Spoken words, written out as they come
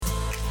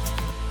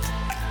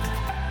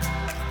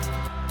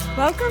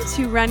Welcome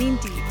to Running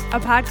Deep, a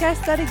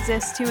podcast that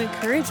exists to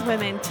encourage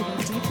women to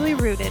be deeply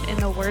rooted in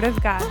the Word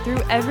of God through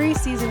every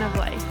season of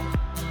life.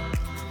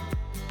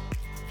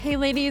 Hey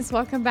ladies,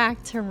 welcome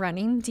back to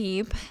Running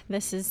Deep.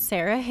 This is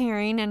Sarah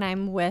Herring and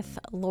I'm with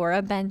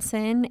Laura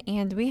Benson,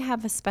 and we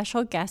have a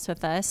special guest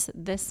with us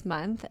this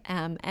month.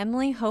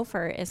 Emily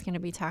Hofer is going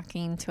to be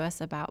talking to us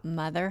about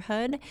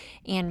motherhood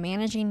and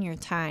managing your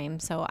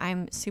time. So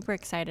I'm super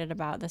excited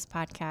about this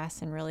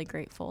podcast and really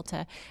grateful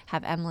to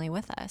have Emily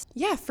with us.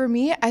 Yeah, for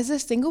me, as a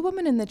single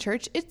woman in the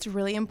church, it's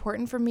really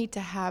important for me to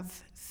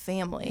have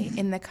family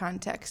in the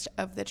context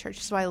of the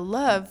church. So I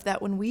love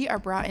that when we are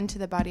brought into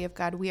the body of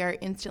God, we are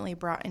instantly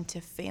brought into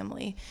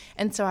family.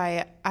 And so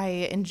I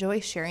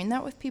enjoy sharing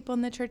that with people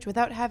in the church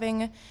without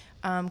having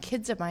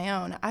kids of my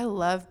own. I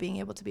love being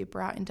able to be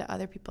brought into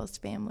other people's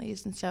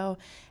families. And so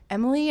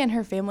Emily and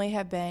her family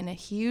have been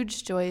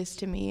huge joys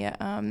to me.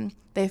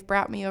 They've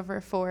brought me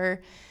over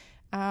for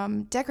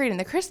decorating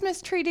the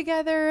Christmas tree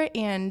together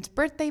and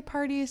birthday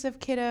parties of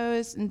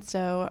kiddos. And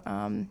so,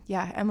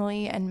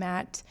 Emily and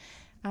Matt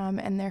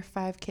and their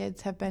 5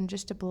 kids have been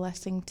just a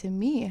blessing to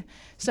me.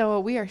 So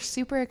we are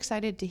super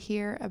excited to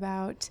hear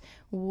about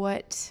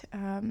what,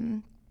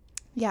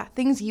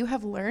 things you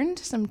have learned,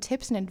 some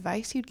tips and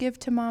advice you'd give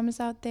to moms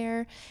out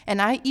there.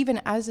 And I,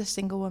 even as a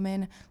single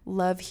woman,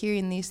 love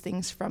hearing these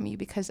things from you,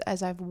 because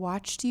as I've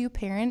watched you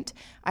parent,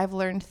 I've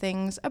learned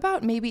things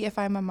about maybe if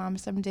I'm a mom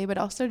someday, but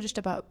also just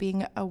about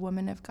being a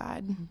woman of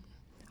God.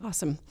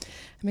 Awesome.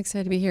 I'm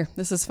excited to be here.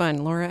 This is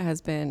fun. Laura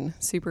has been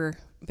super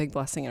big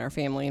blessing in our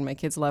family, and my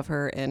kids love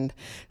her. And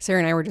Sarah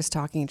and I were just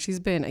talking. She's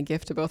been a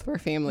gift to both of our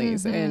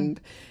families. Mm-hmm.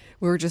 And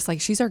we were just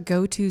like, she's our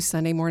go-to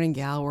Sunday morning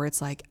gal, where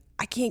it's like,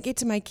 I can't get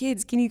to my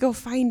kids. Can you go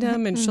find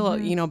them? And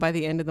she'll, by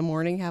the end of the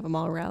morning, have them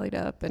all rallied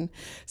up. And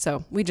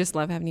so we just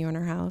love having you in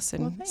our house,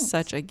 and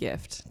such a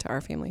gift to our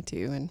family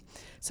too. And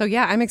so,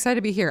 I'm excited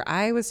to be here.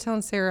 I was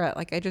telling Sarah,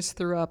 I just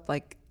threw up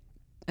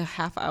a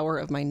half hour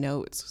of my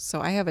notes. So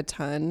I have a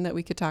ton that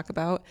we could talk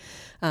about.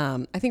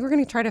 I think we're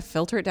going to try to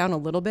filter it down a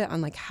little bit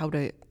on how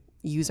to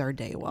use our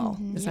day well.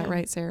 Mm-hmm. Is that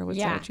right, Sarah? Is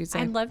that what you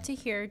said? I'd love to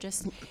hear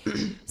just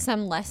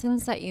some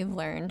lessons that you've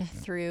learned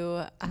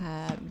through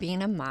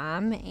being a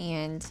mom,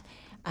 and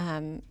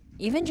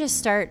even let's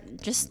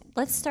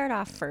start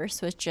off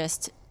first with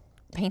just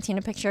painting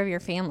a picture of your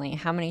family.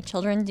 How many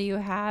children do you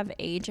have,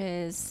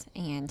 ages,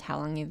 and how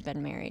long you've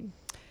been married?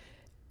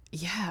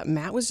 Yeah,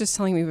 Matt was just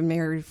telling me we've been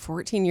married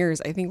 14 years.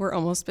 I think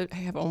I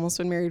have almost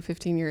been married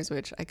 15 years,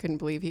 which I couldn't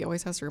believe. He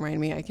always has to remind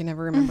me. I can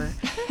never remember.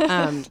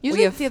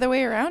 Usually it's the other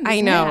way around.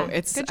 I know.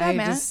 It? Good job,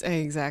 Matt.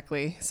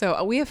 Exactly.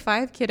 So we have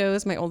 5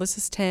 kiddos. My oldest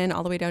is 10,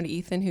 all the way down to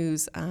Ethan,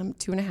 who's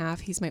 2.5.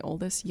 He's my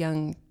oldest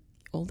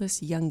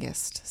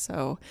youngest.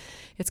 So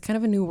it's kind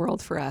of a new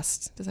world for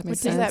us. Does that make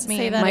sense? What does that mean?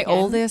 Say that my again.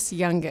 Oldest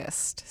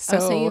youngest.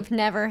 So you've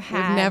never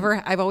had.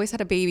 I've always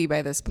had a baby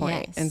by this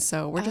point. Yes. And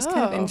so we're just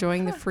kind of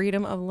enjoying the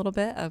freedom of a little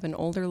bit of an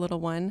older little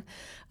one.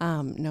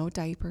 No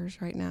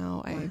diapers right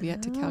now. I have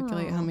yet to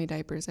calculate how many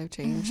diapers I've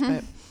changed,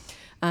 but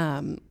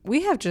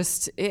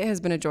it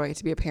has been a joy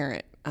to be a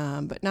parent,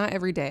 but not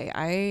every day.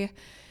 I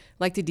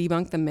like to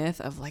debunk the myth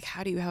of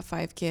how do you have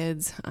 5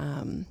 kids?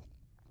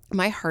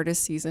 My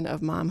hardest season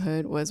of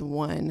momhood was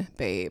 1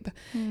 babe.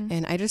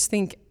 And I just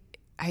think,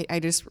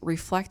 I just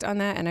reflect on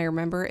that, and I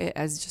remember it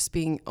as just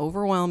being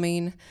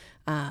overwhelming,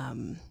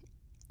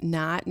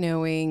 not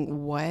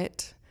knowing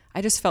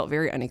I just felt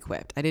very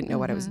unequipped. I didn't know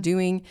what I was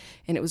doing,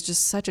 and it was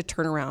just such a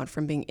turnaround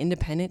from being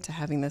independent to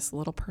having this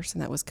little person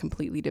that was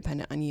completely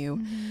dependent on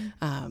you.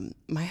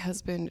 My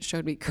husband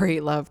showed me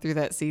great love through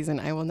that season.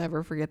 I will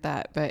never forget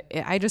that. But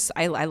I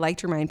like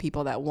to remind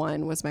people that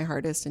 1 was my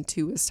hardest and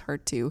 2 was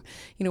hard too.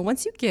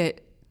 Once you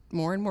get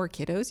more and more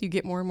kiddos, you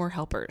get more and more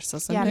helpers. So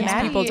sometimes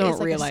people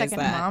don't realize that.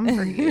 Maddie is a second mom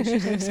for you. She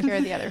takes care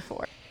of the other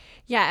 4.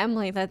 Yeah,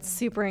 Emily, that's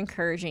super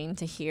encouraging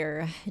to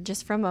hear,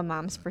 just from a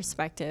mom's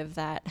perspective,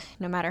 that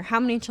no matter how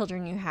many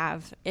children you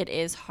have, it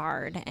is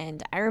hard.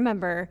 And I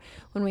remember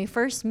when we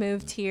first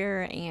moved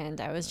here and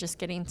I was just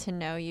getting to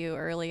know you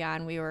early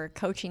on, we were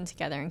coaching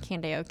together in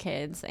Candeo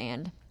Kids,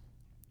 and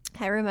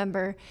I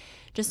remember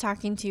just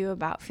talking to you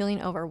about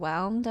feeling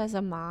overwhelmed as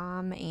a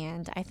mom.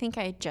 And I think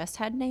I just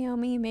had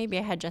Naomi, maybe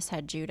I had just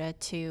had Judah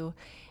too.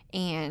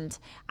 And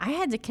I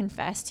had to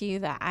confess to you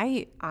that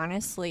I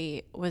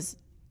honestly was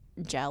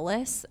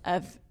jealous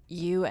of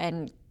you,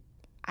 and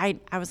I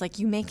was like,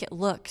 you make it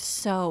look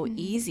so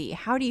easy.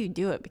 How do you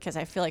do it? Because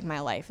I feel like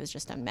my life is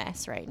just a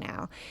mess right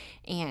now.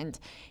 And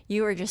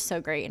you were just so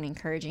great in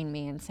encouraging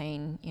me and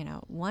saying,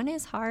 1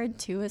 is hard,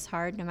 2 is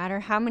hard. No matter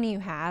how many you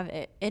have,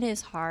 it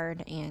is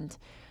hard. And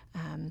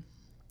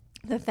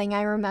the thing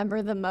I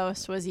remember the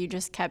most was you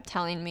just kept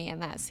telling me in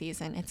that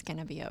season, it's going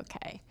to be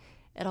okay.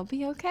 It'll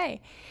be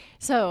okay.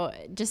 So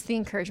just the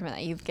encouragement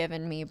that you've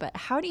given me. But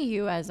how do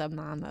you, as a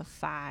mom of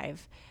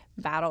 5,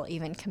 battle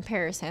even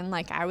comparison?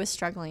 I was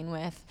struggling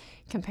with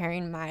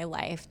comparing my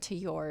life to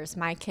yours,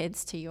 my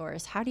kids to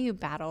yours. How do you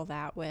battle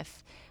that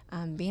with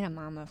being a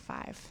mom of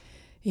 5?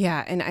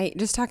 Yeah, and I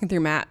just talking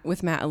through Matt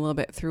a little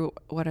bit through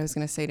what I was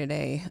going to say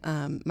today.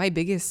 My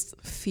biggest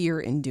fear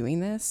in doing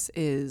this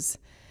is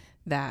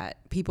that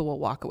people will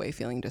walk away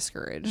feeling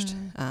discouraged,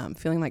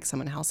 feeling like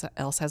someone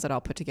else has it all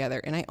put together.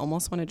 And I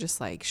almost want to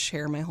just like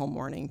share my whole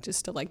morning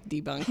just to like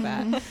debunk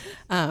that.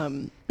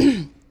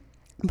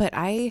 But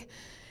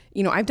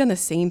I've done the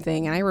same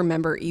thing. And I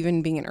remember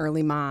even being an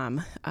early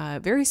mom,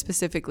 very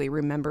specifically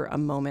remember a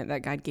moment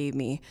that God gave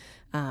me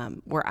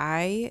where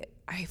I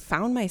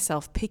found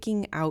myself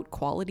picking out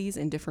qualities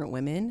in different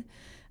women.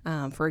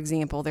 For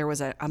example, there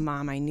was a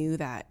mom I knew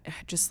that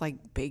just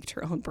like baked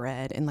her own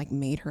bread and like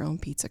made her own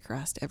pizza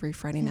crust every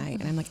Friday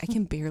night. And I'm like, I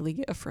can barely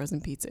get a frozen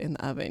pizza in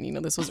the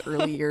oven. This was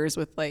early years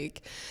with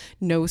like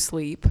no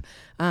sleep.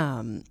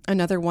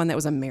 Another one that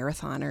was a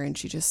marathoner, and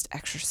she just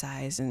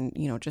exercised and,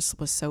 just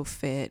was so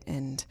fit.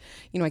 And,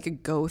 I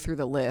could go through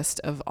the list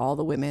of all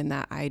the women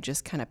that I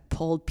just kind of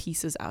pulled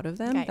pieces out of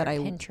them. Got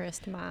your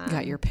Pinterest mom.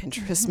 Got your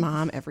Pinterest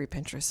mom, every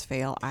Pinterest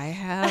fail I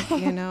have,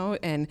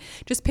 and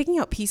just picking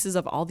out pieces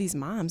of all these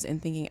moms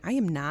and thinking, I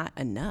am not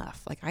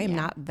enough. Like, I am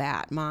not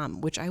that mom,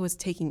 which I was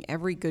taking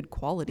every good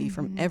quality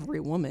from every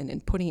woman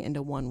and putting it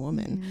into one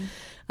woman.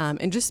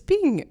 And just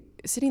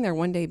sitting there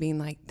one day being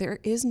like, there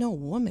is no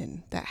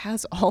woman that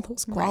has all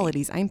those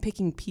qualities. Right. I'm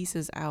picking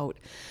pieces out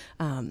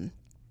and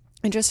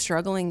just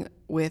struggling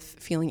with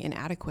feeling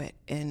inadequate.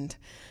 And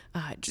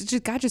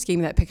God just gave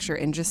me that picture.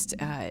 And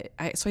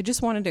so I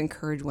just wanted to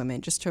encourage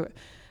women just to,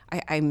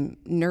 I'm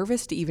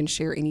nervous to even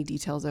share any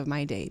details of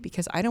my day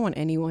because I don't want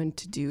anyone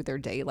to do their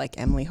day like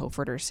Emily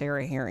Hofert or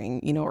Sarah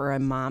Herring, or a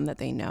mom that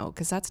they know,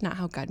 because that's not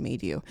how God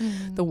made you.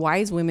 The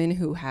wise women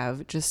who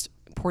have just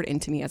poured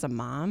into me as a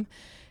mom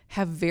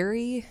have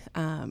very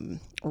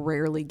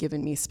rarely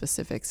given me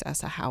specifics as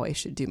to how I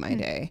should do my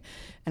day.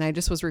 And I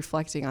just was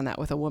reflecting on that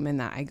with a woman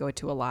that I go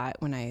to a lot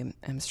when I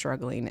am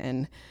struggling.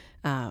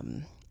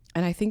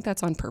 And I think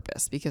that's on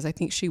purpose because I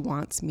think she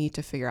wants me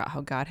to figure out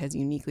how God has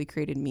uniquely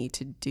created me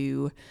to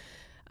do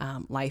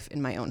life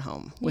in my own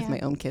home with my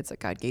own kids that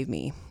God gave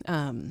me.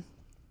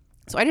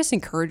 So I just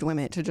encourage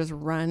women to just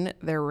run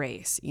their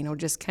race,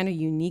 just kind of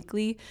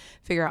uniquely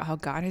figure out how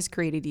God has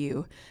created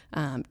you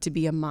to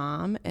be a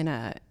mom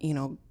and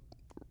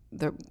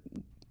the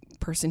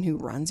person who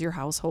runs your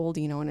household,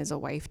 and is a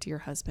wife to your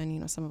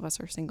husband. Some of us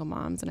are single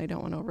moms, and I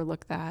don't want to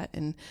overlook that.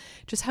 And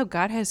just how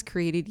God has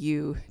created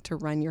you to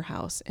run your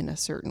house in a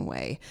certain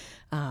way.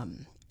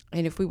 And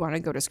if we want to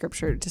go to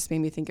scripture, it just made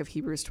me think of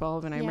Hebrews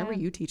 12. And I remember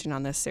you teaching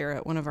on this, Sarah,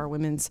 at one of our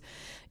women's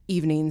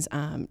evenings.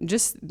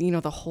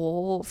 The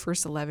whole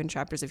first 11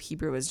 chapters of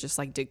Hebrew is just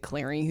like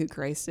declaring who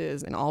Christ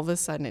is. And all of a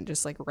sudden, it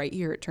just like right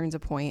here, it turns a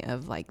point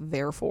of like,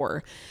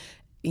 therefore,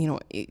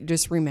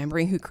 just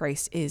remembering who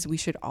Christ is, we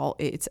should all,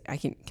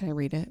 can I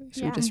read it?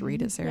 Should we just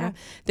read it, Sarah? Yeah.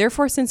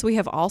 Therefore, since we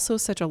have also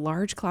such a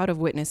large cloud of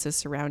witnesses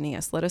surrounding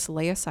us, let us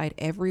lay aside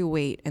every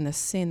weight and the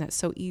sin that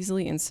so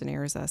easily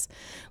ensnares us.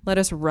 Let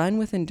us run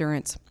with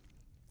endurance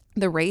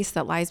the race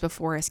that lies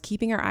before us,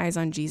 keeping our eyes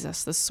on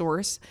Jesus, the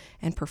source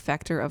and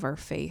perfecter of our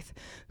faith,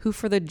 who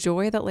for the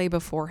joy that lay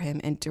before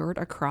him endured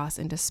a cross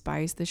and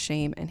despised the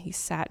shame, and he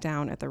sat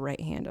down at the right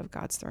hand of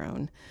God's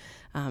throne.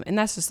 And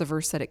that's just the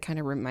verse that it kind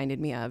of reminded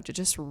me of, to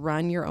just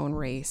run your own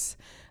race.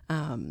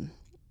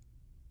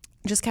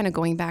 Just kind of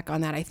going back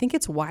on that, I think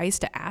it's wise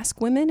to ask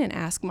women and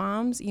ask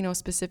moms,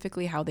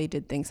 specifically how they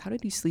did things. How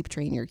did you sleep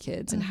train your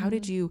kids? And how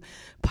did you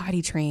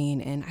potty train?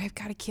 And I've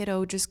got a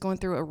kiddo just going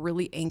through a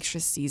really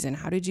anxious season.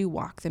 How did you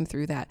walk them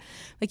through that?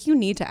 Like, you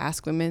need to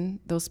ask women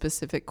those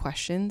specific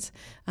questions,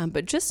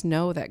 but just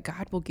know that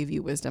God will give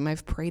you wisdom.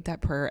 I've prayed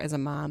that prayer as a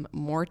mom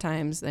more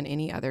times than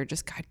any other.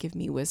 Just, God, give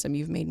me wisdom.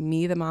 You've made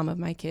me the mom of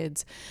my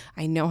kids.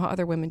 I know how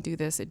other women do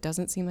this. It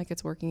doesn't seem like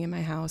it's working in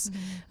my house.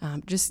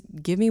 Just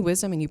give me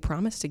wisdom, and you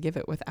promise to give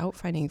it without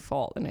finding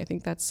fault. And I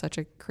think that's such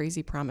a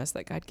crazy promise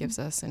that God gives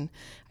us. And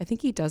I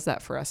think he does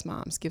that for us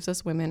moms, gives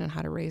us women on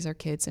how to raise our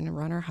kids and to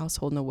run our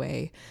household in a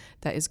way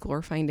that is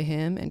glorifying to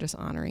him and just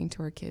honoring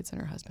to our kids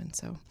and our husband.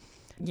 So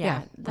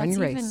run your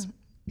race.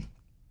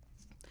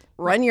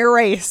 Run your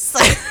race.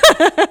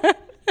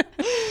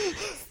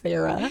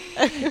 Sarah.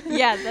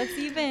 Yeah, that's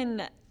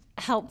even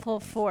helpful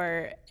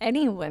for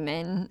any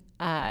women,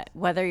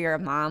 whether you're a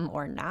mom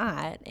or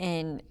not,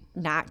 and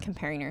not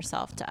comparing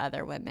yourself to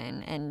other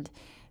women. And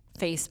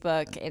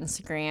Facebook,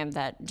 Instagram,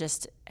 that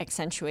just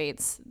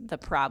accentuates the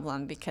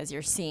problem because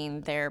you're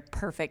seeing their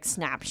perfect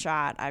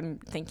snapshot. I'm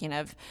thinking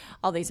of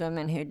all these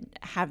women who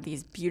have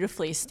these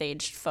beautifully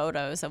staged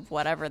photos of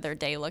whatever their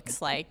day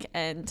looks like,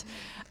 and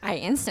I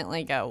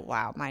instantly go,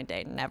 wow, my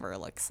day never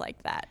looks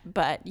like that.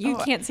 But you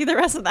can't see the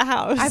rest of the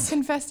house. I've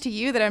confessed to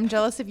you that I'm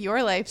jealous of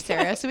your life,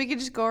 Sarah, so we could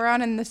just go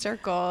around in the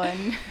circle,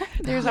 and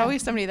there's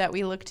always somebody that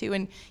we look to,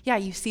 and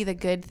you see the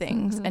good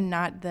things and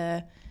not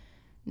the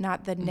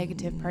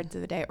negative parts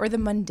of the day, or the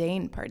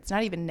mundane parts,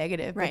 not even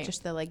negative, but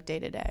just the like day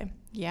to day.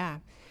 Yeah.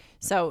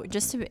 So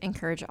just to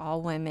encourage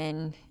all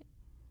women,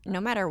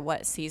 no matter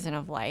what season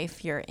of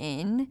life you're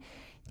in,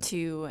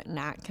 to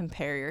not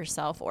compare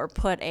yourself or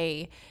put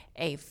a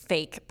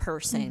fake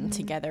person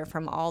together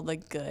from all the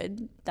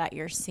good that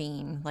you're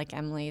seeing. Like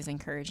Emily is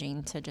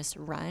encouraging, to just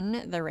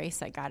run the race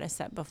that God has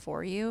set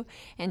before you,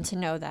 and to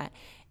know that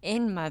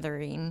in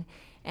mothering,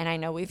 And I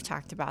know we've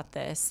talked about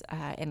this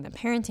in the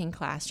parenting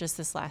class. Just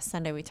this last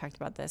Sunday, we talked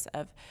about this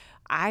of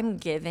I'm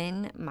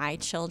given my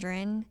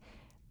children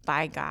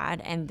by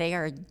God, and they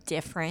are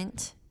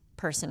different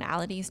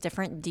personalities,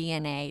 different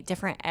DNA,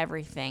 different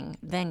everything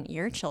than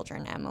your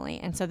children, Emily.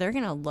 And so they're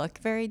going to look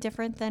very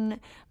different than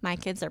my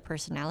kids. Their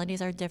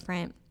personalities are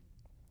different.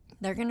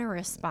 They're going to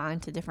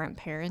respond to different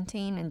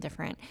parenting and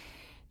different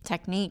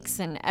techniques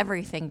and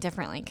everything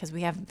differently because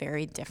we have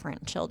very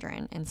different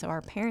children. And so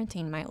our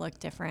parenting might look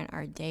different,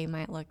 our day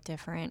might look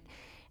different,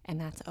 and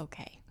that's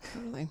okay.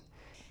 Totally.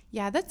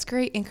 Yeah, that's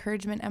great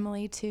encouragement,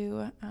 Emily,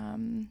 to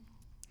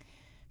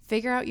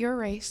figure out your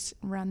race,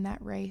 run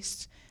that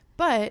race.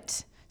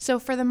 But so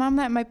for the mom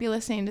that might be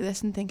listening to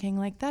this and thinking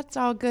like, that's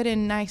all good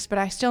and nice, but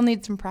I still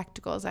need some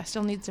practicals. I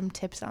still need some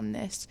tips on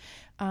this.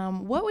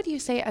 What would you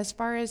say as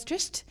far as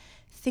just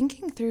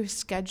thinking through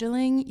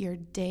scheduling your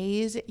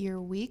days,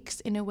 your weeks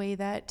in a way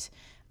that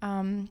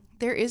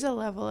there is a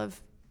level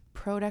of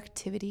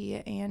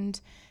productivity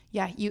and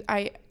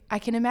I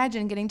can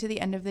imagine getting to the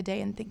end of the day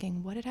and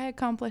thinking, what did I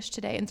accomplish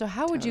today? And so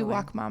how would you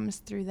walk moms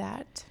through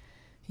that?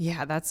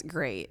 Yeah, that's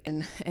great.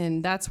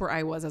 And that's where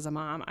I was as a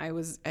mom. I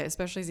was,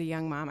 especially as a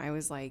young mom, I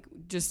was like,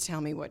 just tell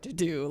me what to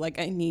do. Like,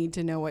 I need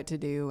to know what to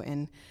do.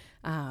 And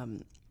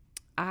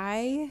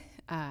I'm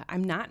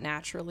not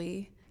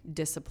naturally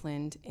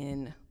disciplined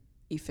in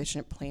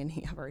efficient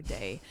planning of our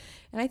day.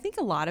 And I think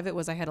a lot of it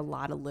was I had a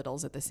lot of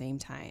littles at the same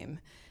time.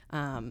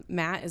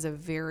 Matt is a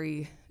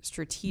very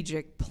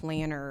strategic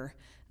planner.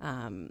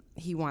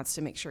 He wants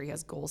to make sure he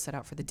has goals set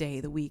out for the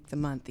day, the week, the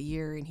month, the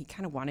year, and he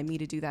kind of wanted me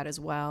to do that as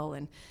well.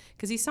 And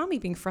because he saw me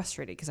being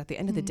frustrated, because at the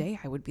end of the day,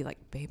 I would be like,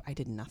 babe, I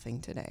did nothing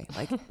today.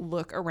 Like,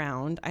 look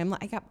around. I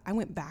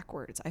went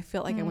backwards. I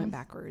felt like I went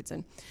backwards.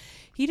 And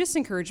he just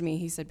encouraged me.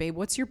 He said, babe,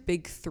 what's your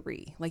big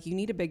three? Like, you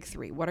need a big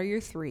three. What are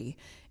your three?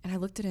 And I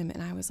looked at him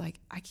and I was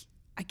like,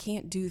 I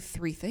can't do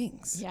three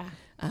things. Yeah.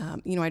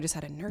 I just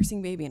had a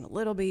nursing baby and a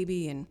little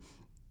baby and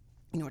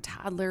a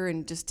toddler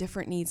and just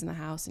different needs in the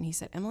house. And he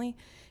said, Emily,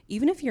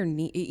 even if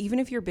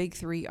your big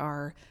three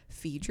are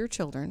feed your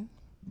children,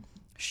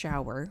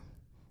 shower,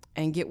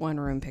 and get one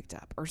room picked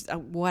up, or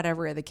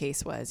whatever the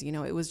case was,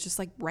 it was just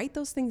like, write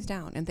those things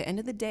down. And at the end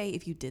of the day,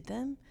 if you did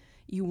them,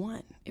 you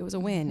won. It was a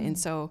win. And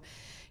so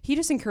he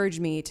just encouraged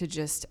me to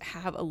just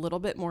have a little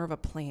bit more of a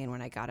plan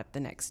when I got up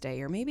the next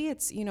day, or maybe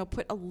it's,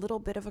 put a little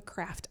bit of a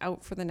craft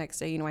out for the next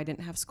day. I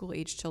didn't have school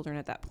age children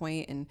at that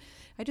point. And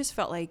I just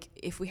felt like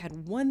if we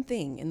had one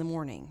thing in the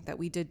morning that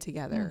we did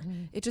together,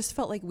 it just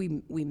felt like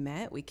we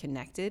met, we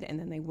connected, and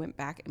then they went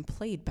back and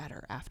played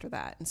better after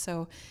that. And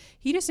so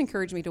he just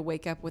encouraged me to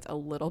wake up with a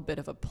little bit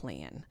of a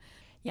plan.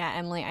 Yeah,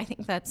 Emily, I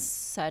think that's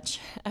such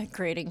a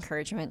great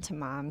encouragement to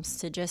moms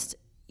to just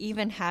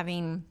even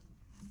having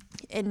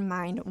in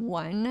mind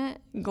one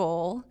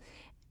goal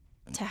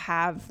to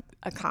have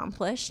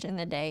accomplished in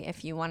the day.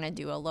 If you want to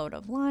do a load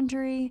of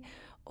laundry,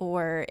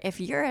 or if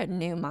you're a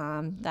new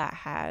mom that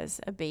has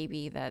a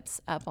baby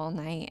that's up all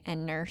night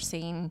and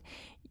nursing,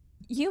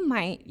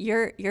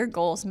 your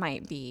goals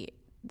might be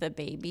the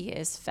baby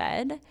is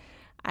fed,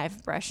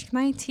 I've brushed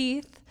my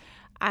teeth,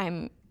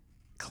 I'm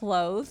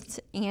clothed,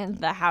 and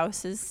the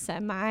house is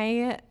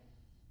semi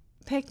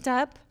picked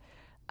up.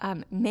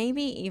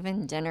 Maybe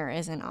even dinner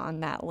isn't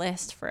on that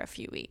list for a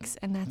few weeks,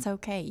 and that's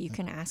okay. You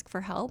can ask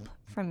for help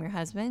from your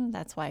husband.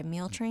 That's why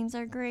meal trains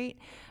are great.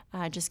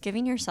 Just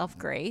giving yourself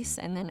grace,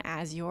 and then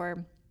as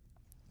your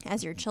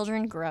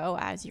children grow,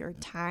 as your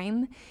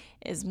time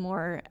is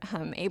more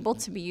able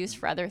to be used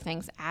for other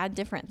things, add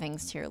different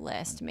things to your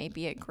list.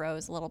 Maybe it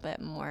grows a little bit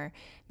more.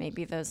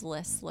 Maybe those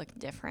lists look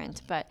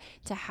different, but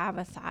to have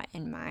a thought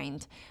in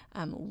mind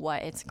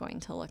what it's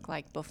going to look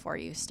like before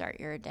you start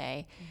your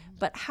day.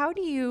 But how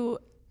do you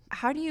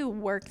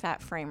work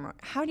that framework?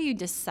 How do you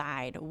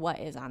decide what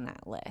is on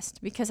that list?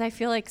 Because I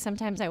feel like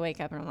sometimes I wake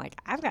up and I'm like,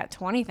 I've got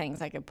 20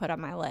 things I could put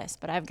on my list,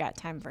 but I've got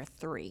time for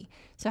 3.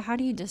 So how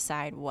do you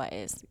decide what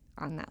is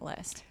on that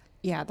list?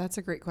 Yeah, that's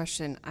a great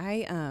question.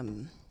 I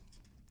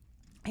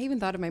even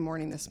thought of my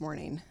morning this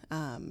morning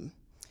and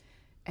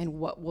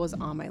what was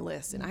on my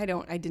list. And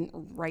I didn't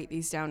write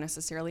these down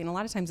necessarily. And a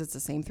lot of times it's the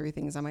same 3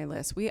 things on my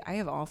list. I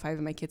have all 5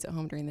 of my kids at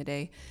home during the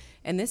day.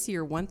 And this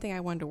year, one thing I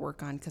wanted to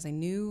work on, because I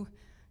knew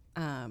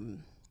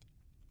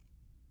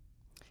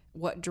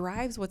what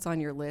drives what's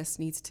on your list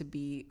needs to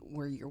be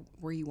where you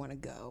want to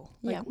go.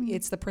 Like,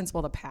 it's the principle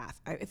of the path.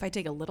 If I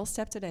take a little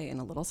step today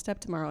and a little step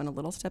tomorrow and a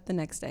little step the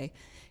next day,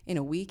 in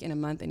a week, in a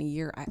month, in a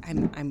year,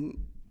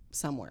 I'm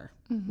somewhere,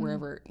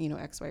 wherever,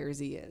 X, Y, or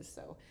Z is.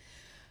 So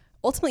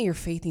ultimately your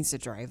faith needs to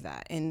drive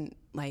that. And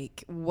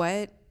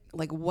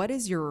what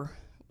is your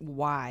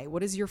why?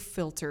 What is your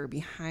filter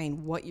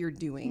behind what you're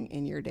doing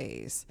in your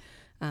days?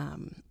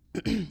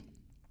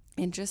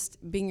 And just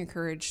being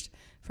encouraged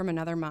from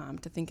another mom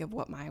to think of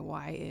what my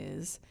why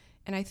is.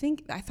 And I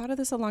think I thought of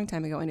this a long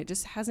time ago, and it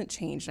just hasn't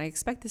changed. And I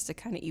expect this to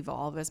kind of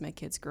evolve as my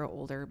kids grow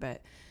older.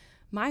 But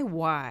my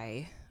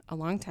why a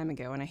long time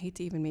ago, and I hate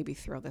to even maybe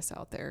throw this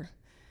out there,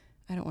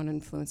 I don't want to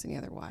influence any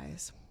other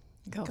whys.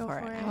 Go for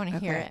it. for it. I want to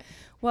hear it.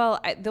 Well,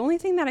 the only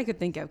thing that I could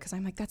think of, because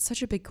I'm like, that's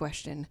such a big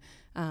question.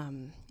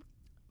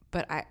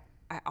 But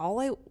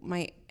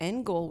my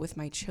end goal with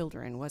my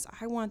children was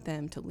I want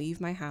them to leave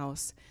my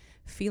house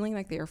feeling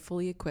like they are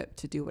fully equipped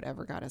to do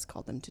whatever God has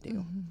called them to do.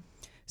 Mm-hmm.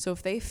 So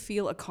if they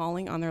feel a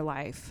calling on their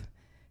life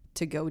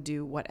to go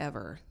do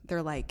whatever,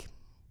 they're like,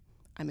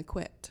 I'm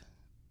equipped,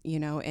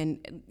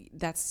 and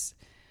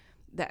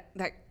that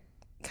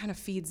kind of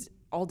feeds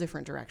all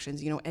different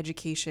directions,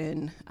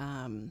 education,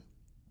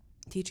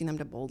 teaching them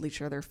to boldly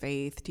share their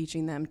faith,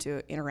 teaching them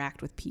to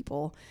interact with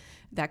people.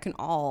 That can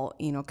all,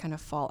 kind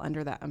of fall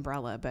under that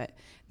umbrella. But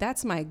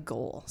that's my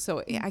goal. So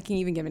I can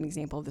even give an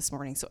example of this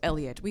morning. So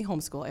Elliot, we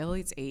homeschool.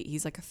 Elliot's 8.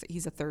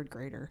 He's a third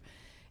grader.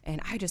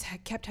 And I just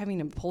kept having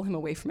to pull him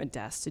away from a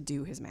desk to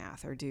do his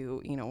math or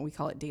do, we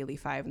call it daily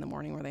 5 in the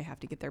morning where they have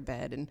to get their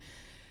bed. And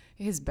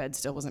his bed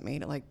still wasn't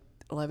made at like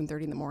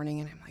 11:30 in the morning.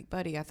 And I'm like,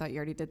 buddy, I thought you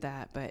already did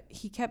that. But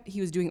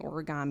he was doing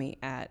origami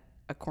at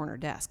a corner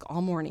desk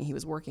all morning. He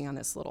was working on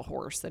this little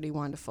horse that he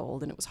wanted to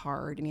fold, and it was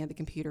hard, and he had the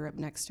computer up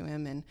next to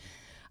him. And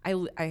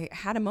I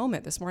had a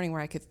moment this morning where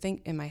I could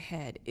think in my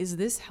head, is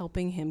this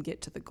helping him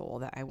get to the goal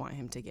that I want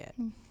him to get?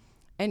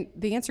 And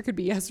the answer could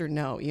be yes or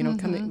no,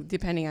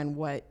 depending on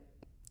what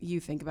you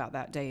think about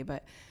that day.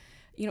 But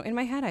in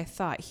my head I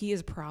thought, he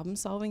is problem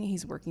solving,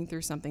 he's working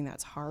through something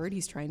that's hard,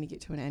 he's trying to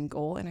get to an end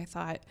goal. And I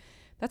thought,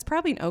 that's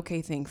probably an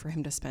okay thing for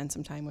him to spend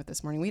some time with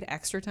this morning. We had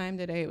extra time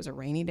today. It was a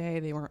rainy day.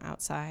 They weren't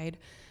outside.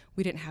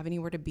 We didn't have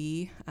anywhere to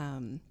be.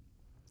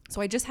 So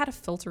I just had a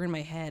filter in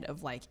my head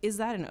of like, is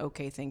that an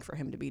okay thing for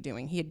him to be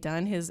doing? He had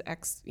done his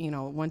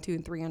 1, 2,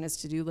 and 3 on his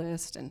to-do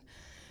list. And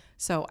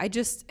so I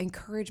just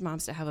encourage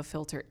moms to have a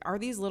filter. Are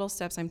these little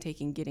steps I'm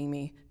taking getting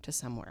me to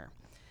somewhere?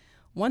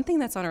 One thing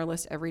that's on our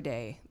list every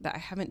day that I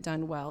haven't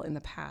done well in the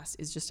past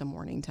is just a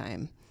morning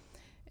time.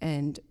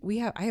 And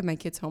I have my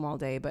kids home all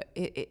day, but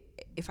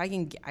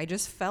I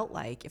just felt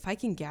like if I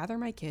can gather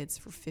my kids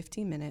for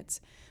 15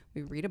 minutes,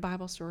 we read a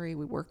Bible story,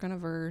 we work on a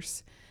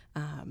verse,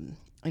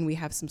 and we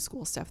have some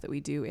school stuff that we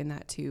do in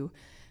that too.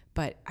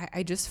 But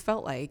I just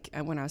felt like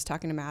when I was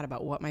talking to Matt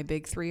about what my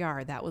big 3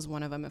 are, that was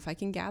one of them. If I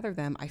can gather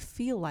them, I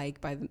feel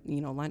like by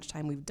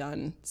lunchtime we've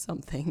done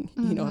something.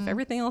 Mm-hmm. If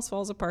everything else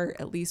falls apart,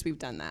 at least we've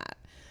done that.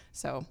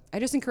 So I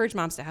just encourage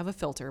moms to have a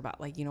filter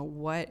about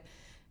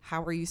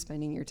how are you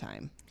spending your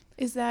time?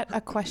 Is that a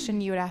question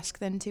you would ask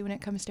then too when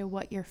it comes to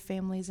what your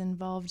family's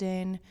involved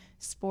in,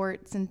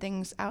 sports and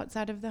things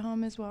outside of the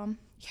home as well?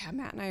 Yeah,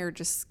 Matt and I are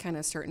just kind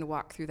of starting to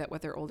walk through that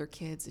with our older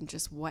kids and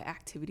just what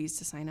activities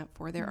to sign up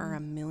for. There are a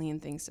million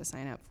things to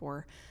sign up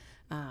for.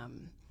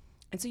 And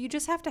so you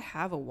just have to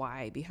have a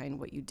why behind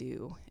what you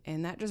do.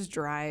 And that just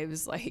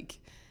drives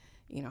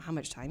how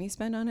much time you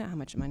spend on it, how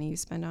much money you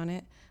spend on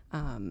it.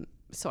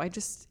 So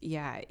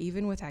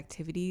even with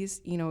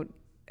activities,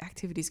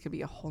 activities could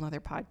be a whole nother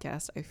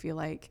podcast, I feel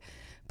like.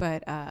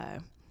 But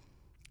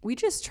we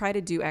just try to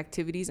do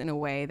activities in a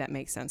way that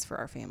makes sense for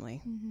our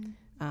family.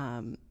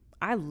 Mm-hmm.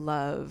 I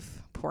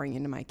love pouring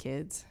into my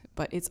kids,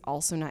 but it's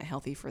also not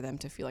healthy for them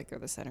to feel like they're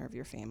the center of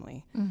your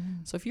family.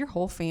 Mm-hmm. So if your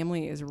whole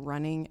family is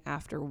running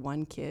after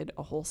one kid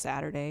a whole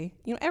Saturday,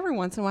 every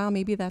once in a while,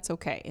 maybe that's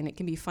okay. And it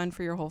can be fun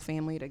for your whole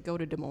family to go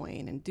to Des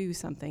Moines and do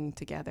something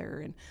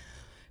together and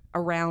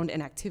around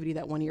an activity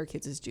that one of your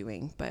kids is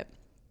doing. But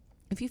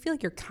if you feel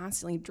like you're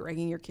constantly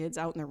dragging your kids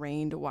out in the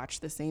rain to watch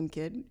the same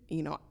kid,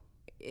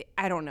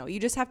 I don't know. You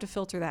just have to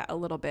filter that a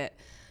little bit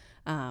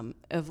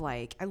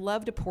I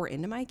love to pour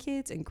into my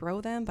kids and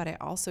grow them, but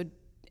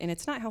and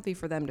it's not healthy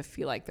for them to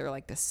feel like they're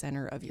like the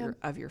center of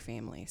your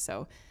family.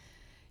 So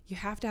you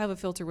have to have a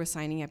filter with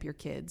signing up your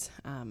kids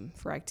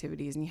for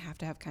activities, and you have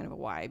to have kind of a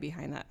why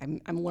behind that.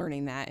 I'm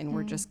learning that, and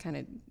we're just kind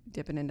of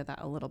dipping into that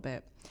a little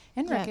bit.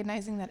 And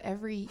recognizing that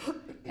every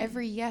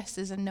yes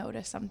is a no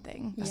to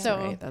something. That's so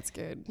right. That's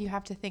good. You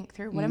have to think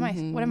through what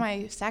am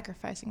I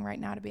sacrificing right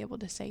now to be able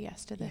to say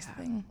yes to this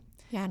thing.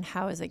 Yeah, and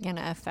how is it going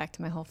to affect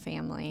my whole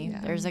family?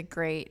 Yeah. There's a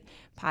great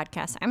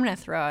podcast. I'm going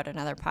to throw out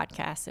another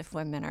podcast if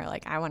women are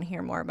like, I want to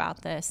hear more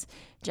about this.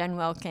 Jen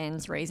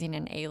Wilkins, Raising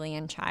an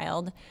Alien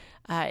Child,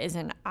 is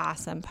an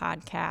awesome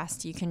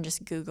podcast. You can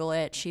just Google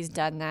it. She's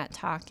done that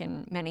talk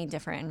in many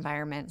different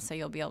environments, so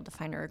you'll be able to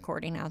find a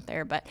recording out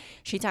there. But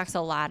she talks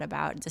a lot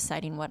about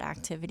deciding what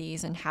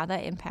activities and how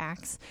that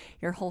impacts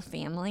your whole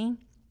family,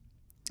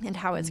 and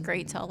how it's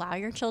great to allow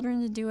your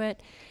children to do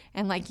it.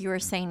 And like you were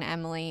saying,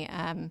 Emily,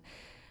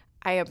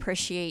 I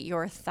appreciate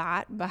your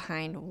thought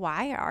behind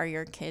why are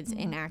your kids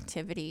in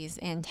activities,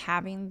 and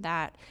having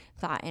that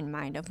thought in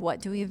mind of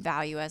what do we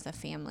value as a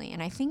family.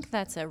 And I think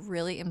that's a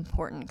really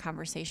important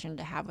conversation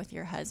to have with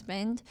your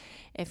husband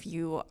if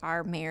you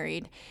are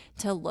married,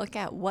 to look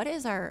at what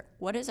is our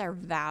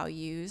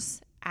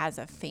values as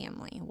a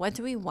family. What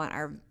do we want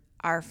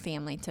our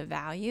family to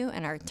value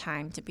and our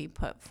time to be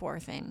put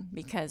forth in?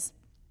 Because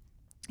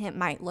it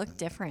might look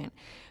different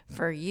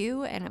for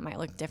you, and it might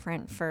look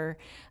different for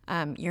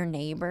your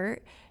neighbor.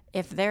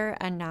 if they're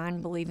a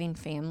non-believing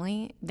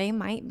family, they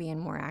might be in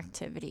more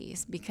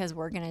activities because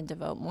we're going to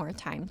devote more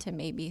time to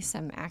maybe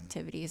some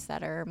activities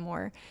that are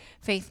more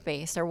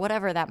faith-based or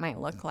whatever that might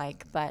look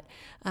like. But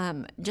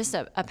just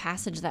a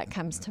passage that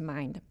comes to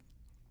mind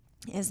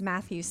is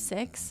Matthew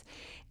 6.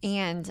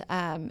 And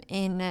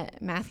in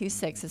Matthew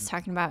 6, it's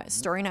talking about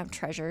storing up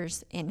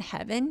treasures in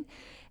heaven.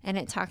 And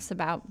it talks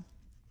about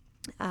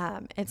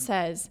it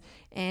says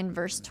in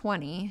verse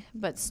 20,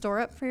 but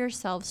store up for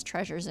yourselves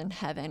treasures in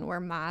heaven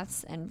where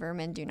moths and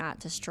vermin do not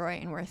destroy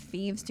and where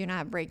thieves do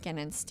not break in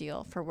and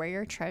steal. For where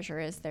your treasure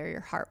is, there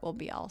your heart will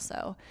be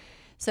also.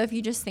 So if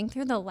you just think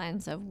through the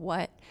lens of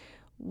what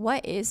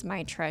is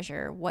my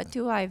treasure, what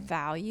do I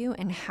value,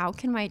 and how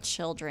can my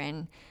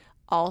children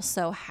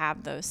also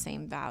have those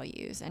same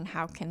values, and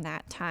how can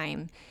that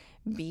time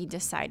be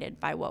decided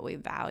by what we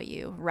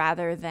value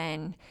rather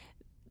than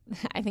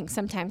I think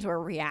sometimes we're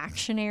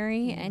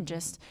reactionary and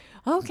just,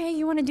 okay,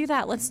 you want to do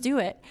that, let's do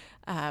it.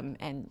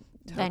 And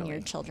then your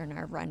children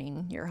are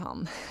running your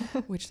home.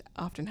 Which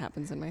often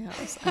happens in my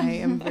house. I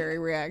am very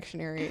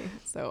reactionary,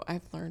 so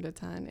I've learned a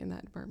ton in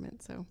that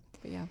department. So,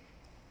 but yeah.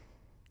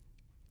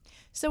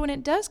 So when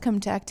it does come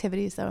to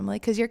activities, though, Emily,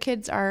 because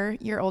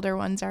your older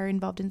ones are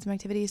involved in some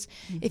activities,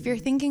 if you're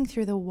thinking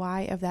through the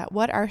why of that,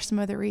 what are some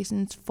of the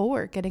reasons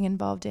for getting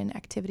involved in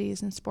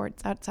activities and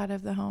sports outside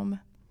of the home?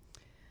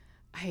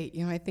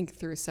 I think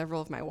through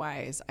several of my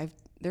whys,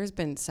 there's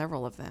been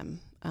several of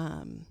them.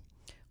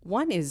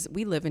 One is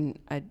we live in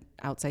an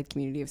outside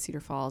community of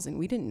Cedar Falls, and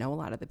we didn't know a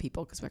lot of the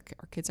people because our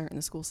kids aren't in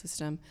the school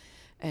system.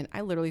 And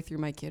I literally threw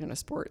my kid in a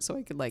sport so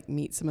I could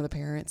meet some of the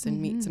parents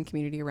and meet some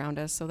community around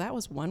us. So that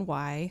was one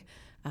why.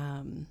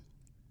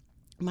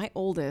 My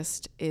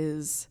oldest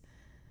is,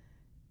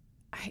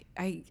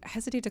 I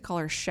hesitate to call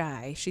her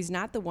shy. She's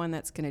not the one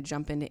that's going to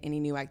jump into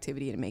any new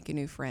activity and make a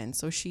new friend.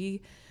 So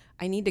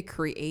I need to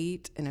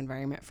create an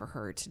environment for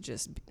her to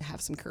just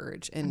have some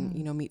courage and,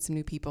 meet some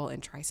new people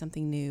and try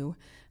something new.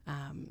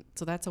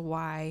 So that's a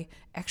why.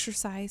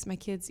 Exercise, my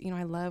kids,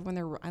 I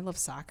love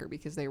soccer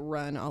because they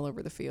run all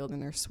over the field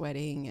and they're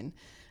sweating. And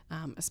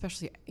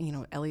especially,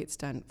 Elliot's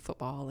done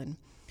football. And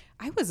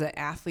I was an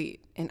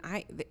athlete, and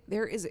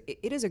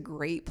it is a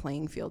great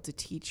playing field to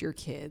teach your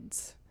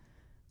kids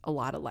a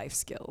lot of life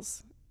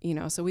skills.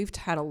 So we've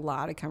had a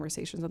lot of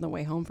conversations on the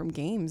way home from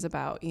games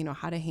about,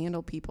 how to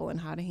handle people and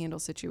how to handle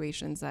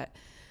situations that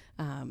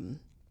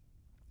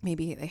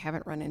maybe they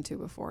haven't run into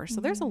before. So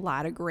there's a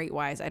lot of great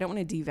whys. I don't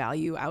want to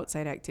devalue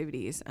outside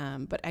activities,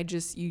 but I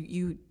just,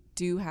 you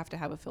do have to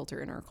have a filter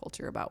in our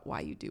culture about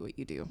why you do what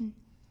you do.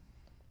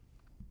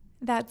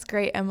 That's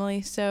great,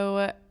 Emily.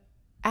 So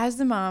as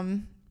the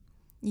mom,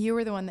 you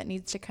are the one that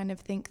needs to kind of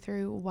think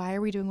through, why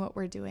are we doing what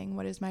we're doing?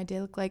 What does my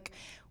day look like?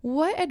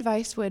 What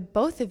advice would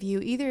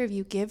either of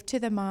you give to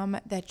the mom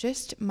that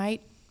just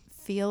might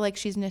feel like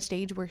she's in a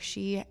stage where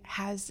she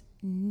has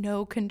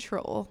no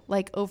control,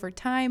 over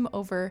time,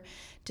 over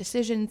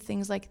decisions,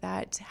 things like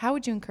that? How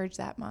would you encourage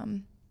that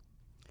mom?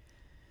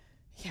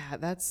 Yeah,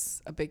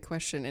 that's a big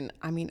question. And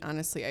I mean,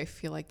 honestly, I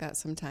feel like that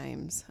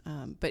sometimes,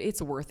 but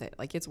it's worth it.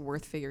 It's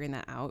worth figuring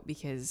that out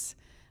because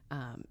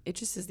it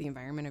just is the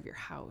environment of your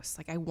house.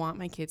 I want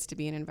my kids to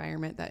be in an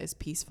environment that is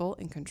peaceful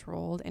and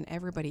controlled, and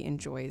everybody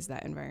enjoys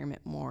that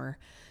environment more.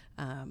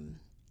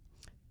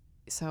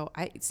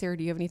 Sarah,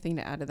 do you have anything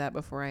to add to that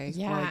before I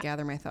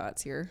gather my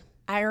thoughts here?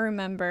 I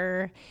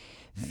remember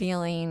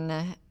feeling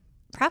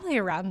probably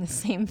around the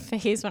same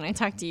phase when I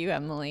talked to you,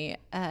 Emily,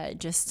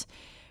 just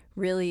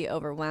really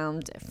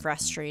overwhelmed,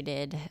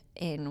 frustrated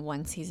in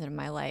one season of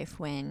my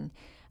life when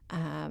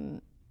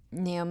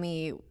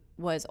Naomi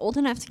was old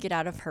enough to get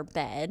out of her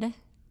bed,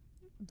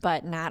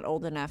 but not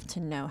old enough to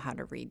know how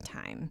to read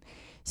time.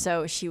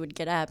 So she would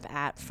get up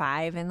at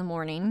 5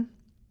 a.m.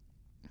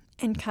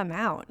 and come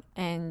out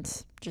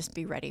and just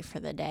be ready for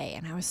the day.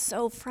 And I was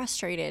so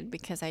frustrated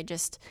because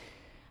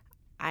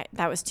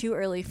that was too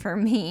early for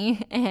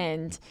me,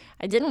 and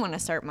I didn't want to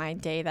start my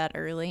day that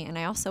early. And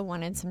I also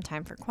wanted some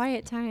time for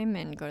quiet time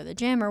and go to the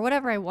gym or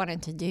whatever I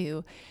wanted to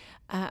do.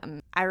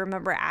 I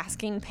remember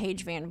asking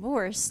Paige Van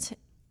Voorst,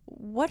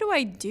 what do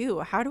I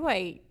do? How do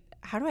I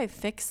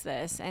fix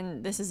this?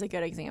 And this is a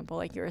good example,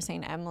 like you were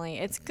saying, Emily.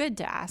 It's good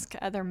to ask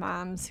other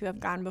moms who have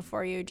gone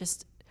before you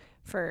just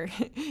for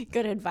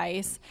good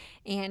advice.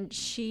 And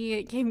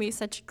she gave me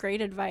such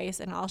great advice,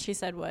 and all she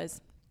said was,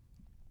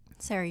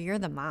 Sarah, you're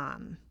the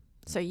mom,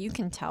 so you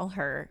can tell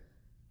her,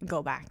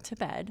 go back to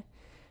bed,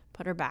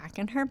 put her back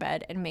in her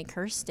bed, and make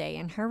her stay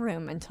in her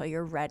room until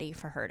you're ready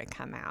for her to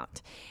come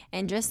out.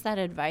 And just that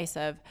advice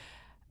of,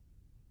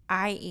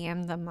 I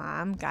am the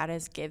mom. God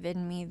has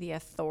given me the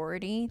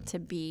authority to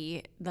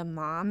be the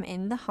mom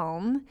in the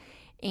home,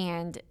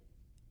 and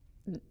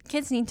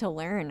kids need to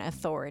learn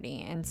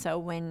authority. And so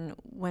when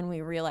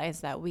we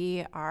realize that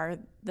we are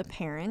the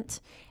parent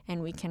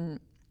and we can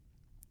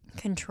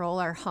control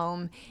our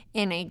home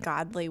in a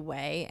godly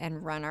way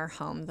and run our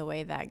home the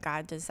way that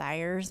God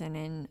desires and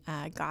in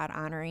a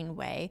God-honoring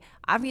way,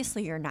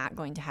 obviously you're not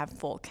going to have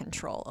full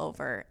control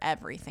over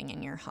everything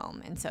in your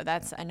home. And so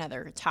that's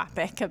another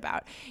topic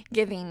about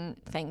giving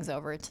things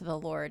over to the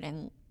Lord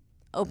and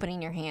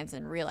opening your hands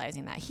and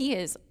realizing that he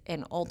is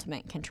in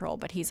ultimate control,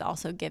 but he's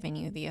also giving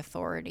you the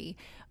authority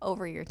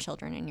over your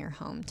children in your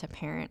home to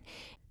parent.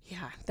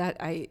 Yeah,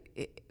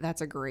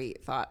 that's a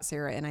great thought,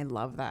 Sarah, and I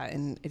love that.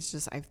 And it's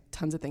just, I have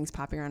tons of things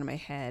popping around in my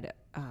head,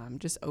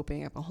 just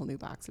opening up a whole new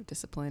box of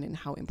discipline and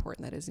how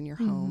important that is in your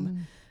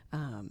home.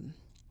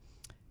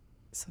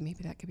 So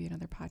maybe that could be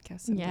another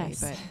podcast someday.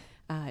 Yes.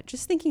 But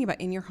just thinking about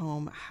in your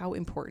home, how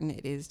important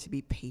it is to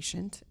be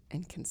patient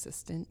and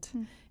consistent.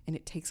 And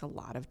it takes a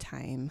lot of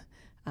time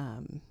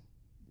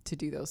to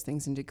do those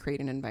things and to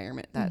create an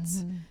environment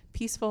that's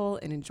peaceful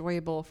and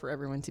enjoyable for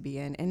everyone to be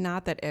in. And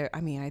not that,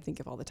 I think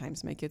of all the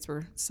times my kids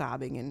were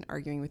sobbing and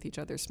arguing with each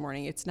other this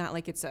morning. It's not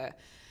like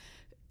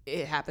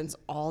it happens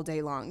all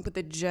day long, but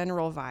the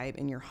general vibe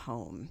in your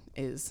home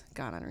is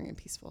God honoring and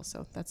peaceful.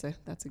 So that's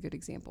a good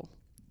example.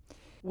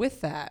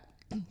 With that,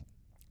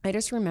 I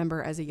just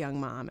remember as a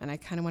young mom, and I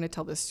kind of want to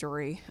tell this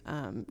story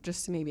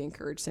just to maybe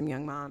encourage some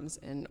young moms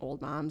and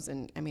old moms.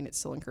 And it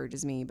still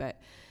encourages me, but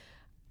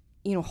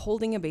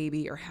holding a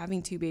baby or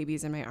having 2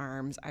 babies in my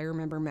arms, I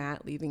remember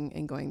Matt leaving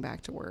and going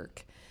back to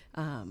work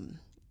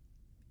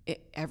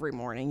every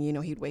morning.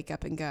 He'd wake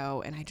up and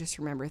go, and I just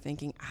remember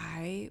thinking,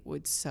 I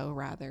would so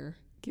rather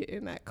get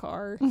in that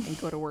car and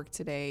go to work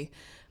today.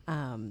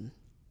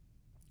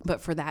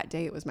 But for that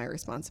day, it was my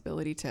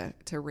responsibility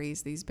to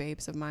raise these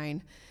babes of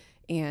mine.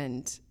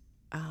 And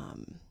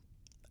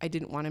I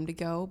didn't want him to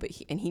go, but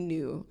he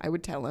knew. I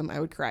would tell him, I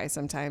would cry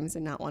sometimes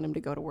and not want him to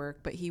go to work,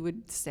 but he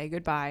would say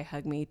goodbye,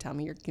 hug me, tell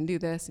me you can do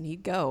this, and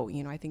he'd go.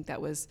 I think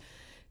that was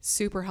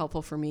super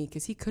helpful for me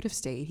because he could have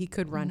stayed. He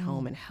could run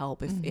home and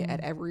help at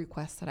every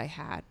request that I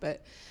had,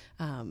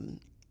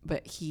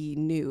 but he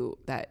knew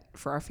that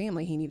for our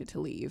family he needed to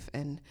leave.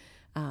 And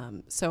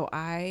so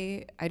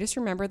I just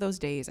remember those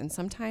days, and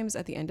sometimes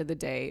at the end of the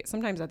day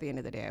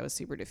I was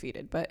super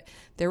defeated, but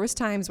there was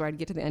times where I'd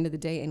get to the end of the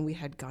day and we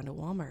had gone to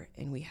Walmart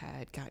and we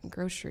had gotten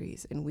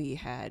groceries and we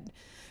had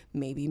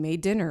maybe made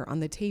dinner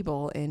on the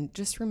table, and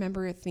just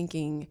remember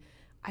thinking,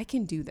 I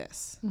can do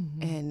this.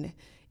 And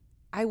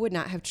I would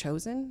not have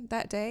chosen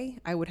that day.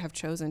 I would have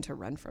chosen to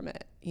run from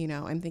it.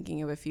 I'm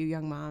thinking of a few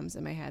young moms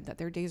in my head that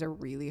their days are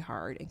really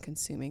hard and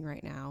consuming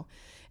right now.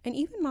 And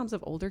even moms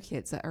of older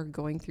kids that are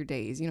going through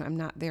days, I'm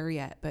not there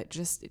yet, but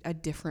just a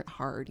different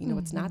hard.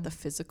 It's not the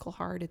physical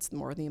hard, it's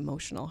more the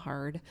emotional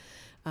hard.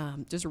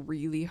 Just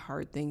really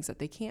hard things that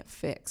they can't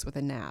fix with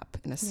a nap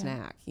and a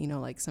snack,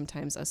 like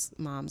sometimes us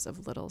moms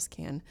of littles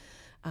can.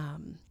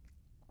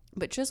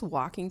 But just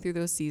walking through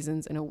those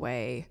seasons in a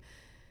way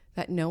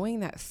that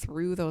knowing that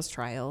through those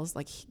trials,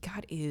 like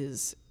God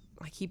is,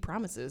 like he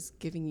promises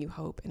giving you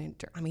hope and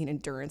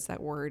endurance, that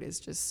word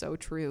is just so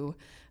true.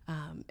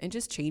 And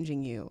just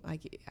changing you.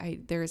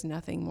 There is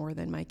nothing more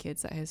than my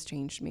kids that has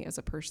changed me as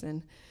a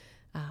person.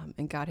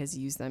 And God has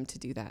used them to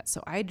do that.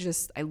 So I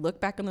look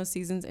back on those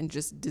seasons and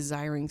just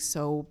desiring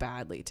so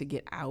badly to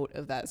get out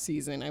of that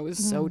season. I was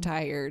so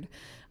tired.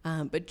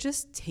 But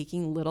just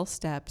taking little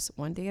steps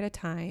one day at a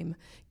time,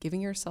 giving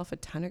yourself a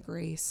ton of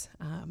grace.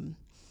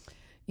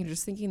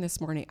 Just thinking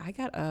this morning, I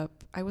got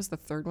up, I was the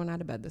 3rd one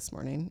out of bed this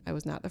morning. I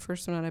was not the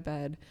first one out of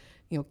bed.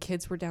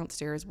 Kids were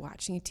downstairs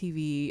watching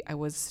TV. I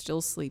was still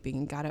sleeping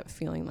and got up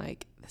feeling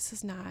like this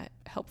is not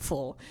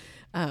helpful.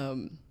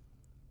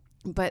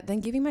 But then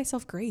giving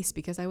myself grace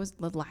because I was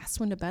the last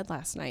one to bed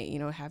last night,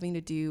 having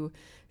to do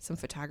some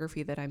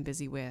photography that I'm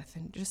busy with,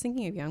 and just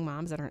thinking of young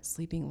moms that aren't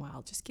sleeping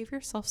well, just give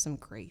yourself some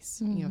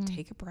grace,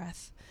 take a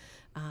breath.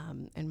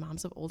 And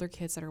moms of older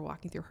kids that are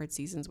walking through hard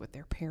seasons with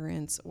their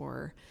parents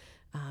or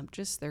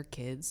just their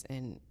kids,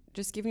 and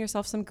just giving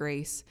yourself some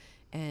grace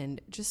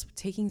and just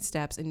taking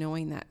steps and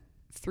knowing that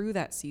through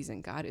that season,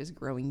 God is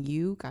growing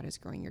you, God is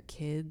growing your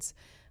kids.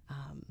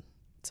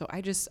 So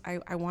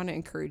I want to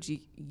encourage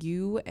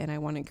you, and I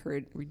want to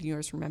encourage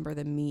viewers, remember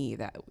the me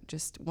that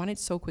just wanted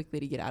so quickly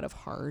to get out of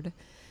hard,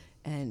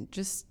 and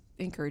just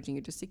encouraging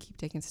you just to keep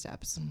taking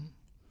steps.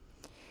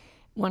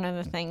 One of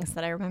the things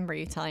that I remember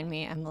you telling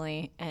me,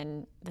 Emily,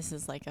 and this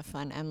is like a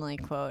fun Emily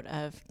quote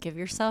of give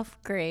yourself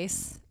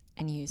grace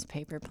and use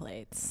paper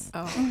plates.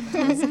 Oh,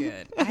 that was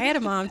good. I had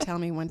a mom tell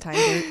me one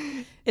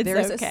time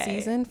there's a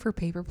season for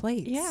paper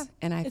plates. Yeah,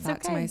 and I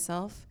thought to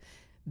myself,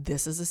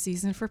 this is a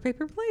season for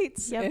paper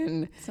plates. Yep.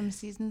 And some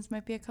seasons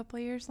might be a couple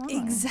of years long.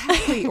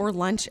 Exactly. Or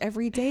lunch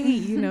every day.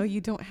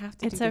 You don't have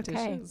to do the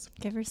dishes.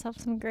 Give yourself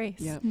some grace.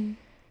 Yep.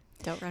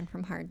 Don't run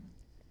from hard.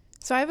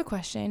 So I have a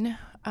question.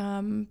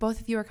 Both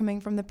of you are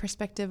coming from the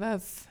perspective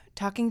of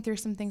talking through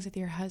some things with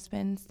your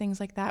husbands, things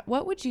like that.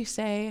 What would you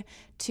say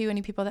to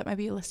any people that might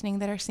be listening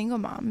that are single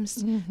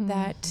moms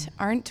that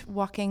aren't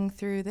walking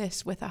through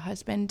this with a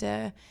husband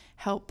to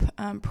help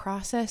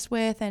process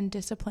with and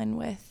discipline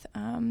with?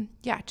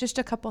 Just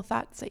a couple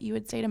thoughts that you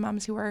would say to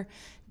moms who are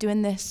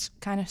doing this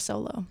kind of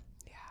solo.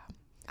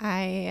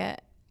 Yeah.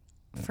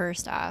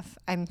 First off,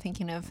 I'm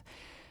thinking of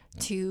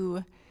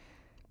two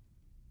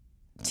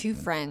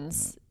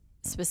friends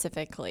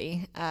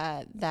specifically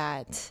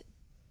that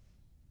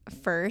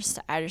first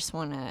I just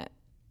want to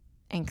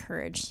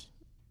encourage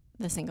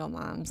the single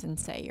moms and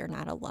say you're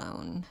not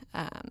alone.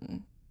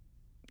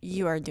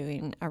 you are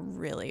doing a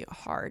really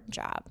hard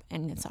job,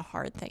 and it's a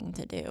hard thing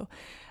to do.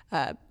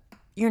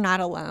 You're not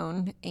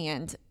alone,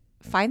 and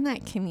find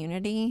that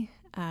community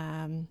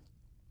in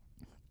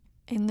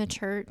the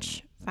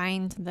church.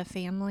 Find the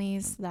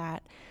families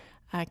that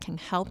can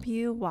help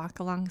you, walk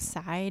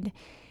alongside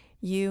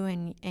you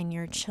and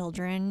your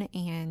children,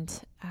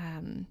 and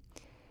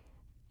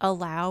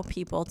allow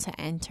people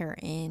to enter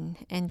in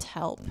and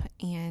help,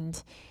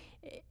 and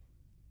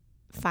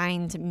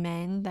find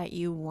men that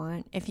you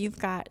want. If you've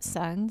got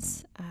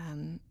sons,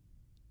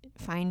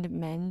 find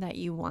men that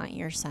you want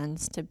your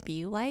sons to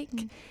be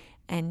like,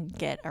 and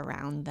get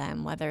around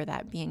them, whether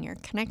that be in your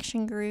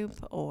connection group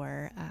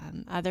or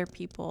other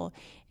people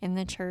in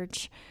the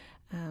church.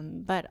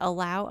 But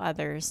allow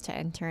others to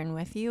enter in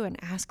with you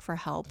and ask for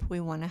help. We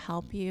want to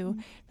help you.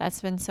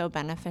 That's been so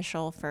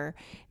beneficial for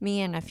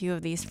me and a few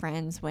of these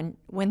friends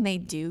when they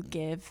do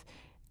give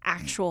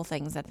actual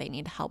things that they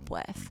need help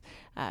with,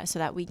 so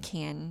that we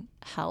can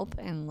help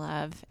and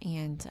love.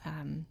 And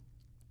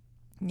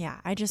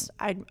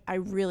I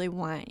really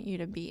want you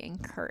to be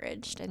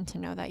encouraged and to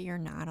know that you're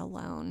not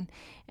alone,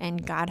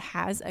 and God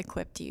has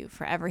equipped you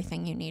for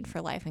everything you need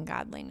for life and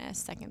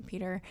godliness. 2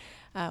 Peter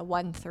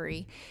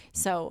 1:3.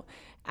 So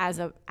as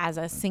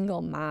a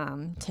single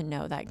mom, to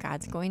know that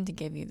God's going to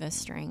give you the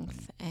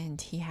strength, and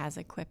He has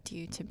equipped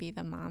you to be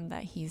the mom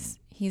that He's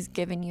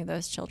given you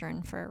those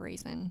children for a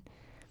reason.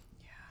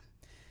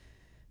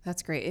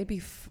 That's great.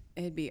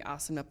 It'd be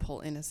awesome to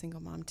pull in a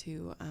single mom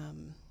too.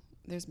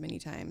 There's many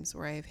times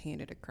where I've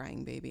handed a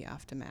crying baby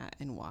off to Matt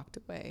and walked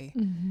away,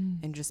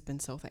 and just been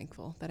so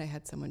thankful that I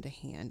had someone to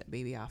hand a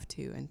baby off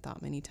to, and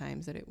thought many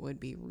times that it would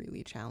be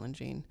really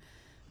challenging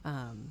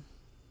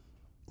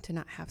to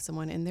not have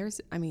someone.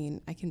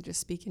 And I can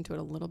just speak into it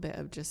a little bit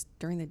of just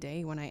during the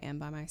day when I am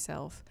by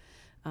myself,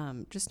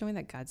 just knowing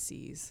that God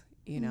sees,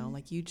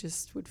 like you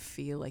just would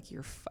feel like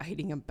you're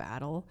fighting a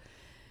battle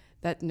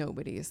that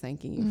nobody is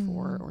thanking you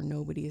for, or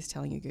nobody is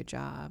telling you good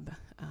job.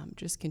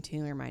 Just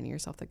continually reminding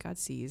yourself that God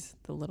sees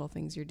the little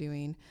things you're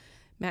doing.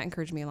 Matt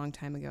encouraged me a long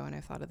time ago, and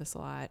I've thought of this a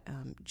lot.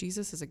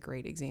 Jesus is a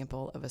great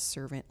example of a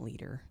servant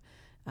leader.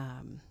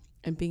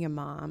 And being a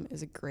mom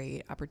is a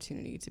great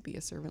opportunity to be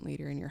a servant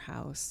leader in your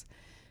house.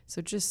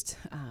 So just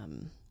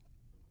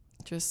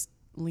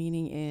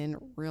leaning in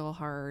real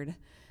hard.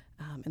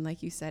 And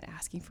like you said,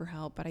 asking for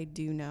help. But I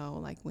do know,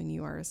 like, when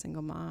you are a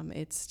single mom,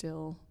 it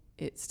still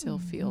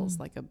feels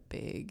like a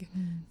big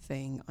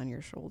thing on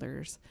your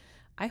shoulders.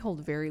 I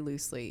hold very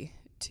loosely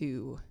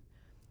to,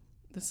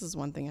 this is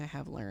one thing I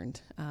have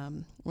learned.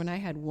 When I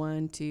had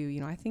 1, 2,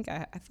 I think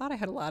I thought I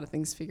had a lot of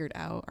things figured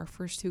out. Our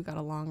first 2 got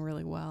along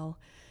really well.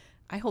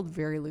 I hold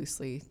very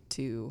loosely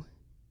to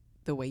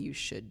the way you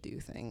should do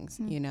things,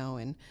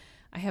 and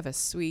I have a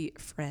sweet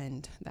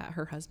friend that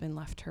her husband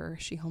left her.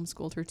 She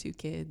homeschooled her 2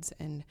 kids,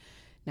 and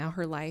now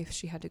her life,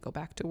 she had to go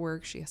back to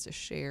work. She has to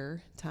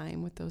share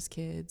time with those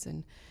kids,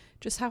 and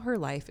just how her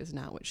life is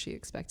not what she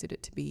expected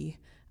it to be.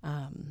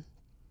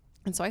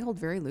 And so I hold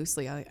very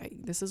loosely.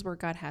 This is where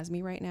God has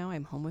me right now.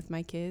 I'm home with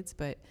my kids,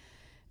 but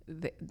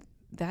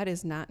that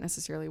is not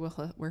necessarily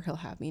where He'll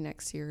have me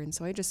next year. And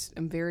so I just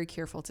am very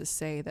careful to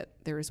say that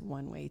there is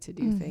one way to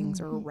do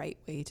things, or a right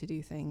way to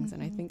do things.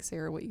 And I think,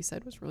 Sarah, what you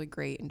said was really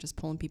great, and just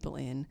pulling people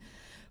in.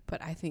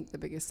 But I think the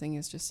biggest thing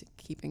is just to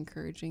keep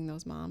encouraging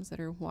those moms that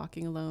are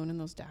walking alone, and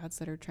those dads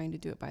that are trying to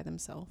do it by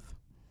themselves.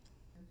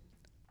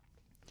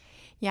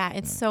 Yeah,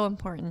 it's so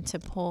important to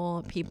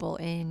pull people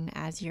in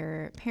as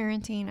you're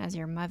parenting, as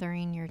you're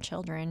mothering your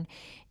children.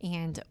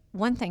 And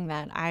one thing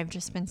that I've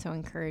just been so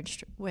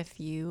encouraged with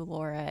you,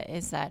 Laura,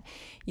 is that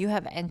you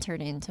have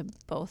entered into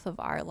both of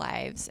our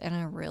lives in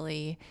a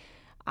really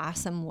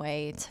awesome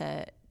way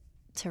to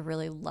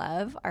really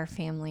love our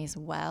families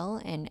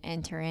well, and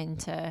enter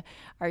into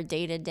our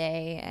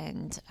day-to-day,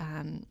 and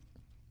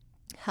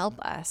help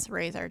us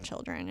raise our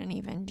children, and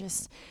even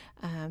just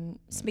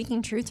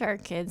speaking truth to our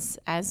kids.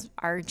 As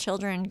our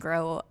children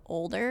grow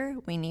older,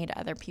 we need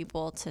other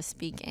people to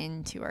speak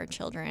into our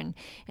children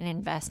and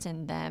invest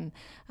in them.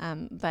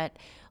 But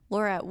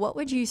Laura, what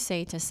would you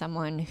say to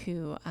someone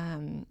who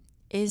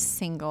is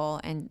single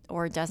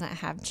or doesn't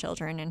have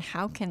children, and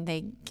how can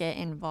they get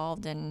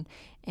involved in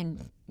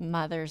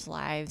mothers'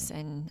 lives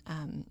and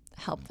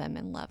help them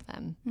and love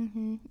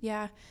them?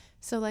 Yeah.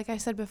 So like I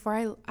said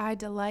before, I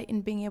delight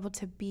in being able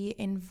to be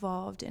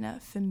involved in a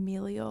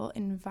familial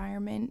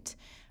environment.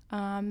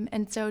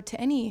 And so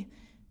to any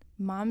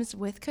moms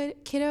with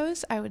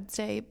kiddos, I would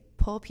say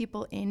pull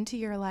people into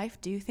your life,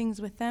 do things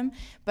with them.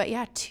 But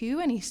yeah, to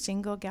any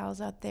single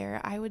gals out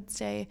there, I would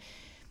say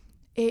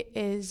it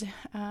is,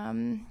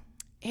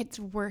 it's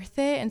worth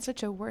it, and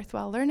such a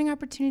worthwhile learning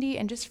opportunity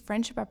and just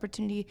friendship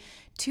opportunity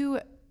to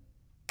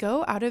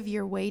go out of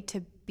your way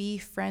to be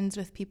friends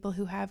with people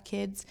who have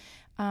kids.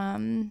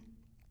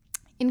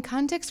 In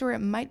context where it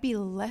might be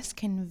less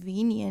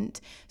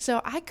convenient.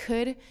 So I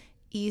could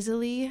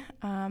easily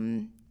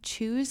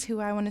choose who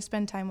I want to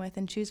spend time with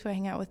and choose who I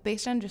hang out with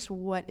based on just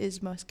what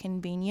is most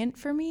convenient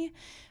for me,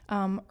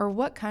 or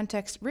what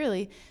context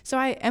really. So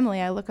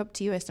Emily, I look up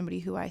to you as somebody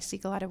who I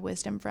seek a lot of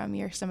wisdom from.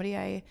 You're somebody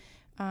I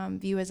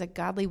view as a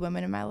godly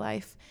woman in my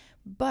life.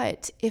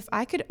 But if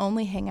I could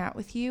only hang out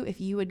with you, if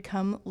you would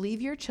come,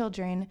 leave your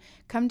children,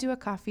 come to a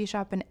coffee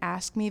shop and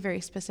ask me very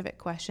specific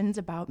questions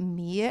about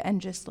me and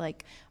just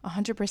like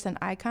 100%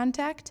 eye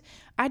contact,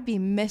 I'd be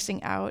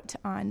missing out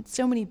on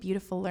so many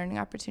beautiful learning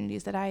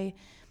opportunities that I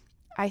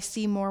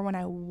see more when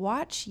I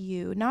watch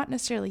you, not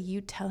necessarily you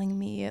telling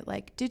me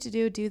like, do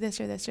this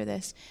or this or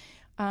this.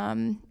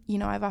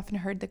 I've often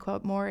heard the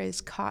quote, more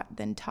is caught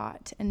than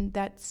taught. And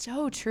that's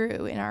so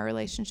true in our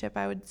relationship,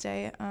 I would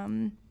say.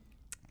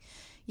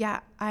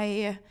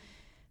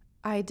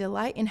 I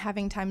delight in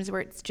having times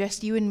where it's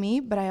just you and me,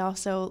 but I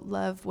also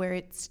love where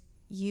it's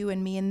you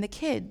and me and the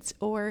kids,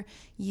 or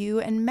you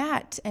and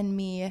Matt and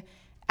me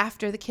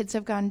after the kids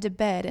have gone to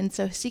bed. And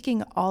so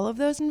seeking all of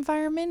those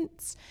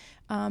environments,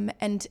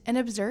 and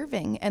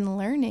observing and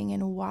learning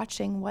and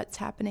watching what's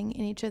happening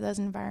in each of those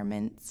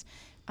environments.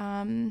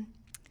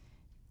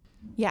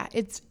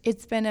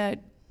 It's been a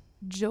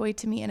joy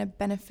to me and a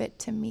benefit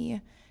to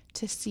me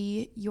to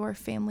see your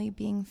family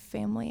being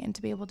family and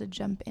to be able to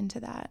jump into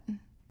that.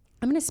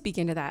 I'm going to speak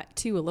into that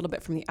too a little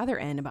bit from the other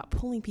end about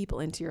pulling people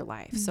into your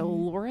life. Mm-hmm. So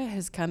Laura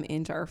has come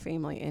into our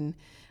family, and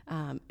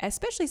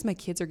especially as my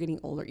kids are getting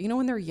older,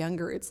 when they're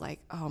younger, it's like,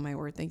 oh my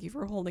word, thank you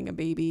for holding a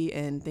baby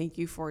and thank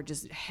you for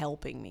just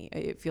helping me.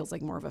 It feels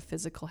like more of a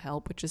physical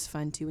help, which is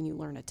fun too, and you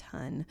learn a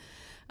ton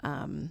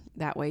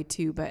that way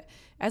too. But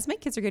as my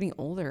kids are getting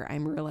older,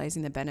 I'm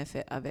realizing the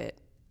benefit of it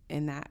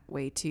in that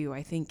way too.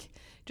 I think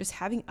just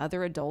having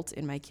other adults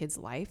in my kids'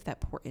 life that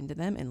pour into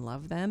them and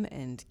love them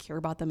and care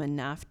about them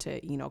enough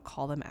to,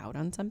 call them out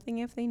on something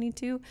if they need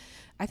to,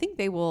 I think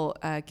they will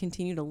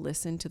continue to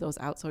listen to those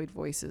outside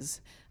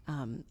voices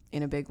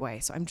in a big way.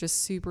 So I'm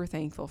just super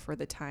thankful for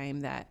the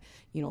time that,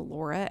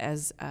 Laura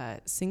as a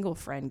single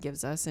friend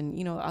gives us.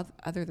 And,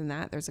 other than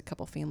that, there's a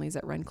couple families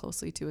that run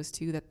closely to us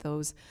too, that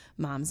those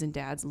moms and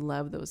dads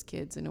love those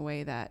kids in a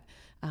way that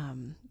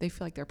they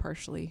feel like they're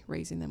partially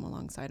raising them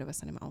alongside of us.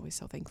 And I'm always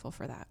so thankful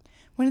for that.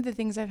 One of the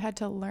things I've had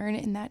to learn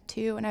in that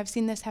too, and I've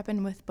seen this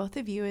happen with both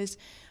of you, is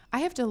I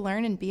have to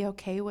learn and be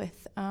okay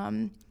with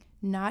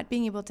not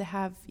being able to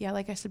have,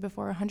 like I said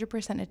before,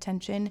 100%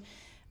 attention.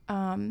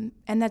 And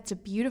that's a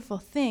beautiful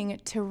thing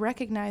to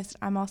recognize.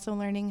 I'm also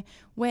learning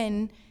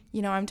when,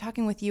 I'm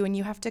talking with you and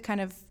you have to kind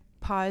of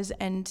pause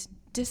and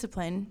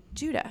discipline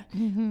Judah.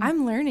 Mm-hmm.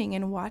 I'm learning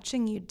and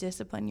watching you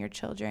discipline your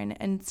children.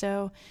 And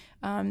so,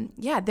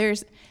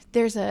 there's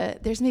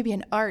maybe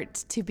an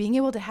art to being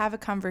able to have a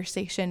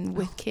conversation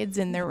with kids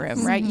in the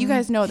room, right? You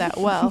guys know that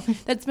well.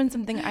 That's been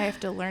something I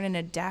have to learn and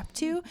adapt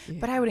to,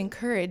 but I would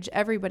encourage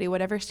everybody,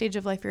 whatever stage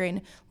of life you're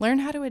in, learn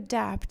how to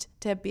adapt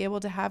to be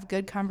able to have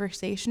good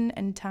conversation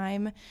and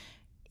time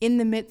in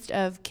the midst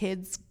of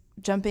kids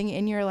jumping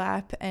in your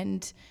lap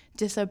and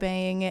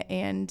disobeying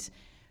and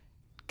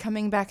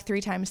coming back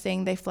 3 times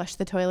saying they flushed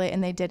the toilet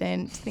and they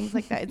didn't, things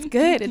like that. It's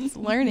good. It's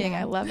learning.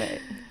 I love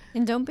it.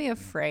 And don't be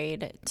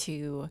afraid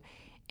to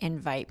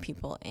invite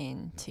people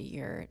into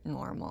your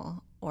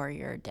normal or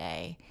your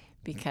day,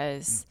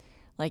 because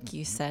like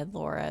you said,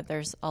 Laura,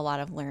 there's a lot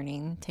of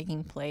learning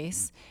taking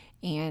place.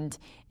 And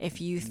if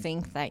you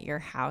think that your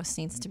house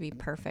needs to be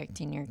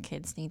perfect and your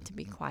kids need to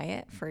be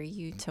quiet for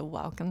you to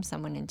welcome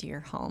someone into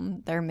your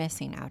home, they're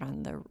missing out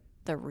on the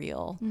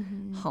real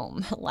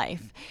home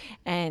life.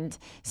 And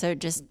so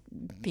just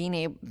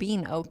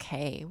being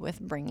okay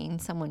with bringing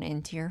someone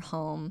into your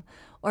home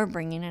or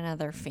bringing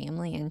another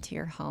family into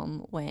your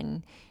home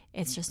when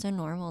it's just a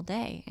normal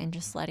day, and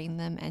just letting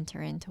them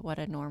enter into what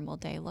a normal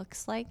day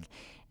looks like.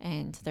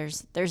 And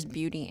there's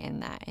beauty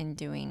in that, in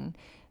doing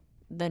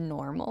the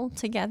normal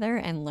together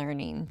and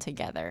learning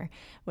together,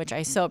 which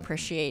I so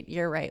appreciate.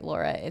 You're right,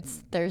 Laura.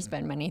 There's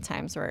been many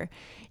times where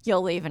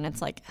you'll leave and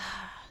it's like,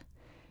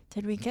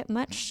 did we get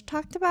much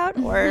talked about,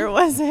 or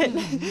was it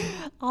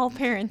all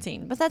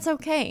parenting? But that's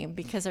okay,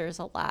 because there's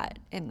a lot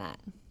in that.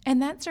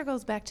 And that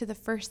circles back to the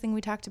first thing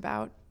we talked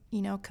about,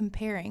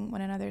 comparing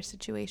one another's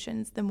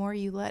situations. The more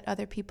you let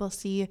other people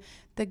see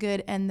the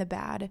good and the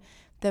bad,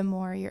 the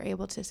more you're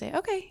able to say,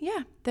 okay,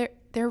 yeah,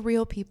 they're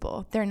real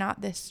people. They're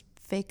not this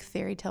fake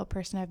fairy tale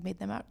person I've made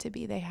them out to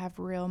be. They have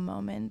real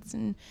moments,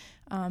 and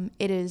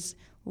it is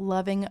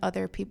loving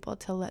other people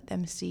to let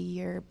them see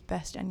your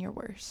best and your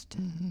worst.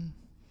 Mm-hmm.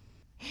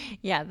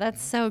 Yeah,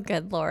 that's so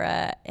good,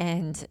 Laura.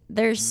 And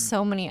there's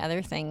so many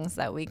other things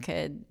that we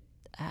could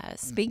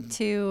speak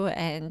to.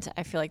 And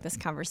I feel like this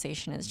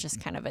conversation is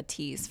just kind of a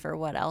tease for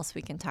what else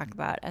we can talk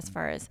about as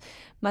far as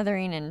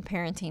mothering and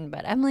parenting.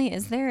 But Emily,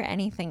 is there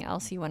anything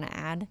else you want to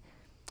add?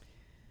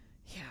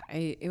 Yeah,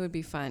 it would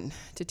be fun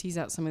to tease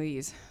out some of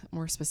these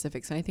more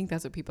specifics. And I think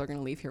that's what people are going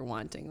to leave here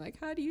wanting. Like,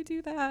 how do you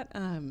do that?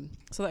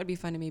 So that would be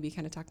fun to maybe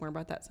kind of talk more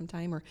about that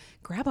sometime, or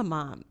grab a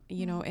mom,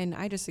 and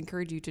I just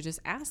encourage you to just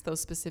ask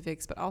those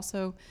specifics, but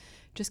also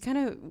just kind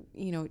of,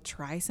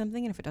 try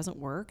something. And if it doesn't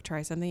work,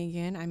 try something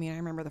again. I mean, I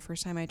remember the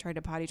first time I tried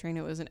to potty train,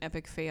 it was an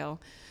epic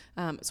fail.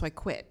 So I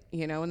quit,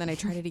 and then I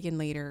tried it again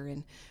later.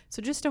 And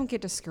so just don't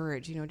get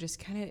discouraged, just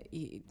kind of,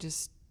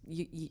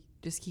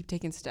 just keep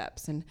taking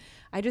steps. And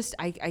I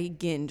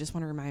again just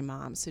want to remind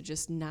moms to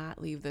just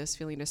not leave this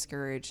feeling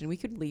discouraged. And we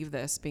could leave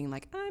this being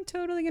like, I'm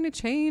totally going to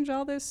change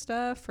all this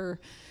stuff, or,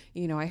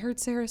 I heard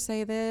Sarah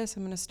say this,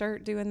 I'm going to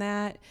start doing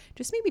that.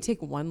 Just maybe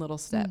take one little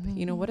step.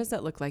 What does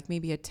that look like?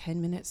 Maybe a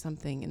 10-minute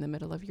something in the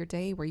middle of your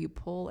day where you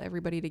pull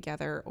everybody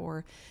together,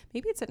 or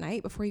maybe it's at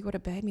night before you go to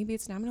bed. Maybe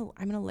it's I'm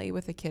going to lay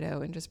with a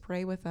kiddo and just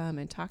pray with them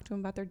and talk to them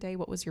about their day.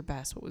 What was your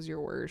best? What was your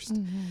worst?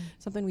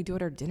 Something we do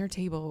at our dinner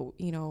table,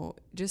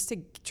 just to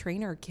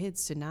train our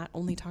kids to not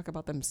only talk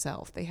about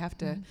themselves. They have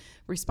to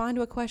respond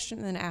to a question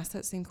and then ask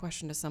that same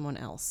question to someone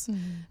else.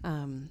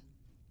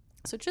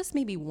 So just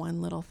maybe one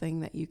little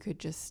thing that you could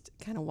just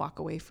kind of walk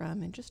away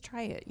from and just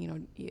try it.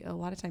 A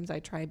lot of times I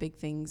try big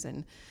things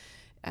and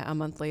a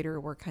month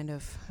later we're kind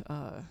of,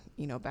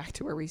 back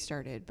to where we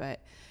started.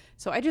 But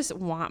so I just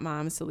want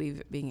moms to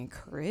leave being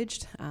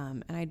encouraged.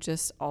 And I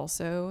just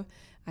know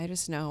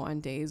on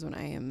days when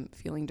I am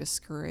feeling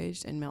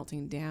discouraged and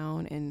melting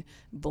down and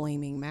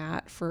blaming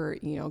Matt for,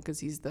 because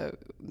he's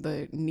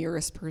the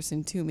nearest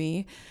person to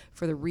me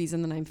for the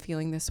reason that I'm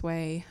feeling this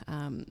way.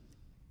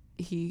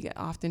 He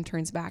often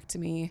turns back to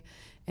me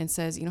and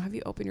says, have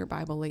you opened your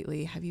Bible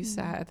lately? Have you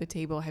sat at the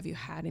table? Have you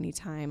had any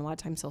time? A lot of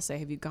times he'll say,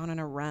 have you gone on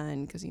a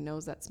run? Because he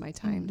knows that's my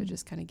time to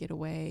just kind of get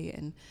away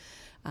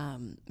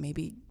and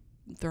maybe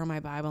throw my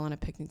Bible on a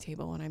picnic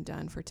table when I'm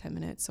done for 10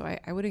 minutes. So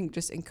I would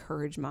just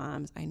encourage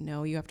moms. I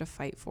know you have to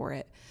fight for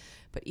it,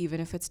 but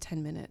even if it's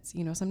 10 minutes,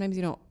 sometimes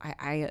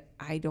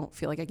I don't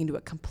feel like I can do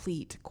a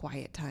complete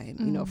quiet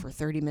time, for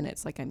 30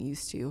 minutes like I'm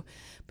used to.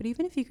 But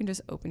even if you can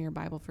just open your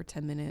Bible for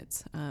 10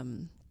 minutes,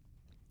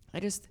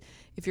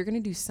 if you're going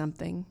to do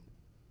something,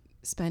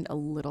 spend a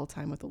little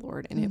time with the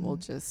Lord, and it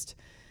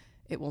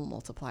will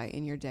multiply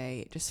in your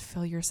day. Just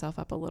fill yourself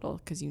up a little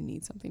because you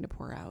need something to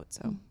pour out.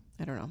 So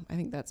I don't know. I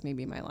think that's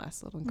maybe my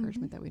last little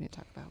encouragement that we didn't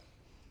talk about.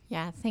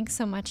 Yeah. Thanks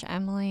so much,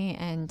 Emily.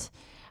 And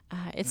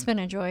it's been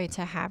a joy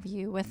to have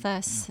you with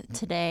us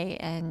today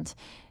and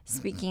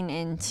speaking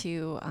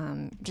into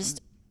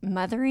just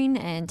mothering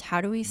and how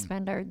do we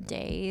spend our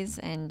days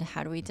and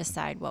how do we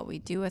decide what we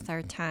do with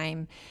our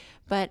time.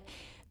 But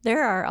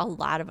there are a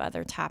lot of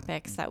other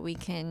topics that we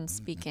can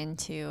speak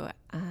into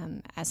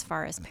as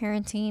far as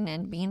parenting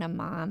and being a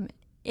mom.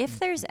 If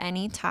there's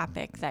any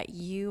topic that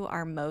you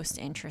are most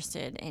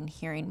interested in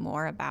hearing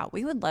more about,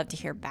 we would love to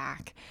hear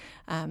back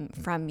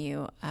from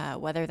you,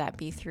 whether that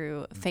be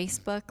through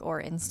Facebook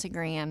or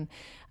Instagram.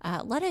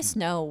 Let us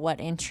know what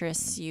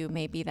interests you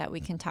maybe that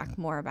we can talk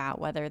more about,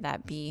 whether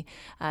that be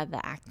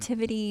the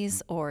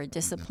activities or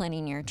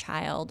disciplining your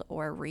child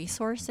or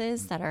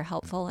resources that are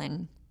helpful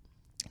in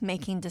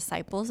making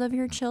disciples of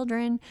your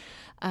children,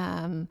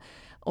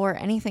 or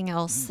anything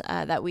else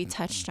that we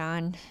touched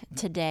on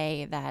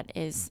today that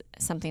is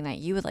something that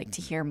you would like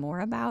to hear more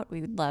about.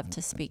 We would love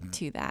to speak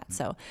to that.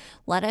 So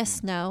let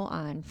us know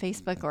on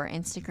Facebook or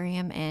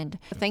Instagram. And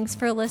thanks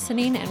for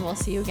listening, and we'll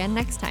see you again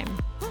next time.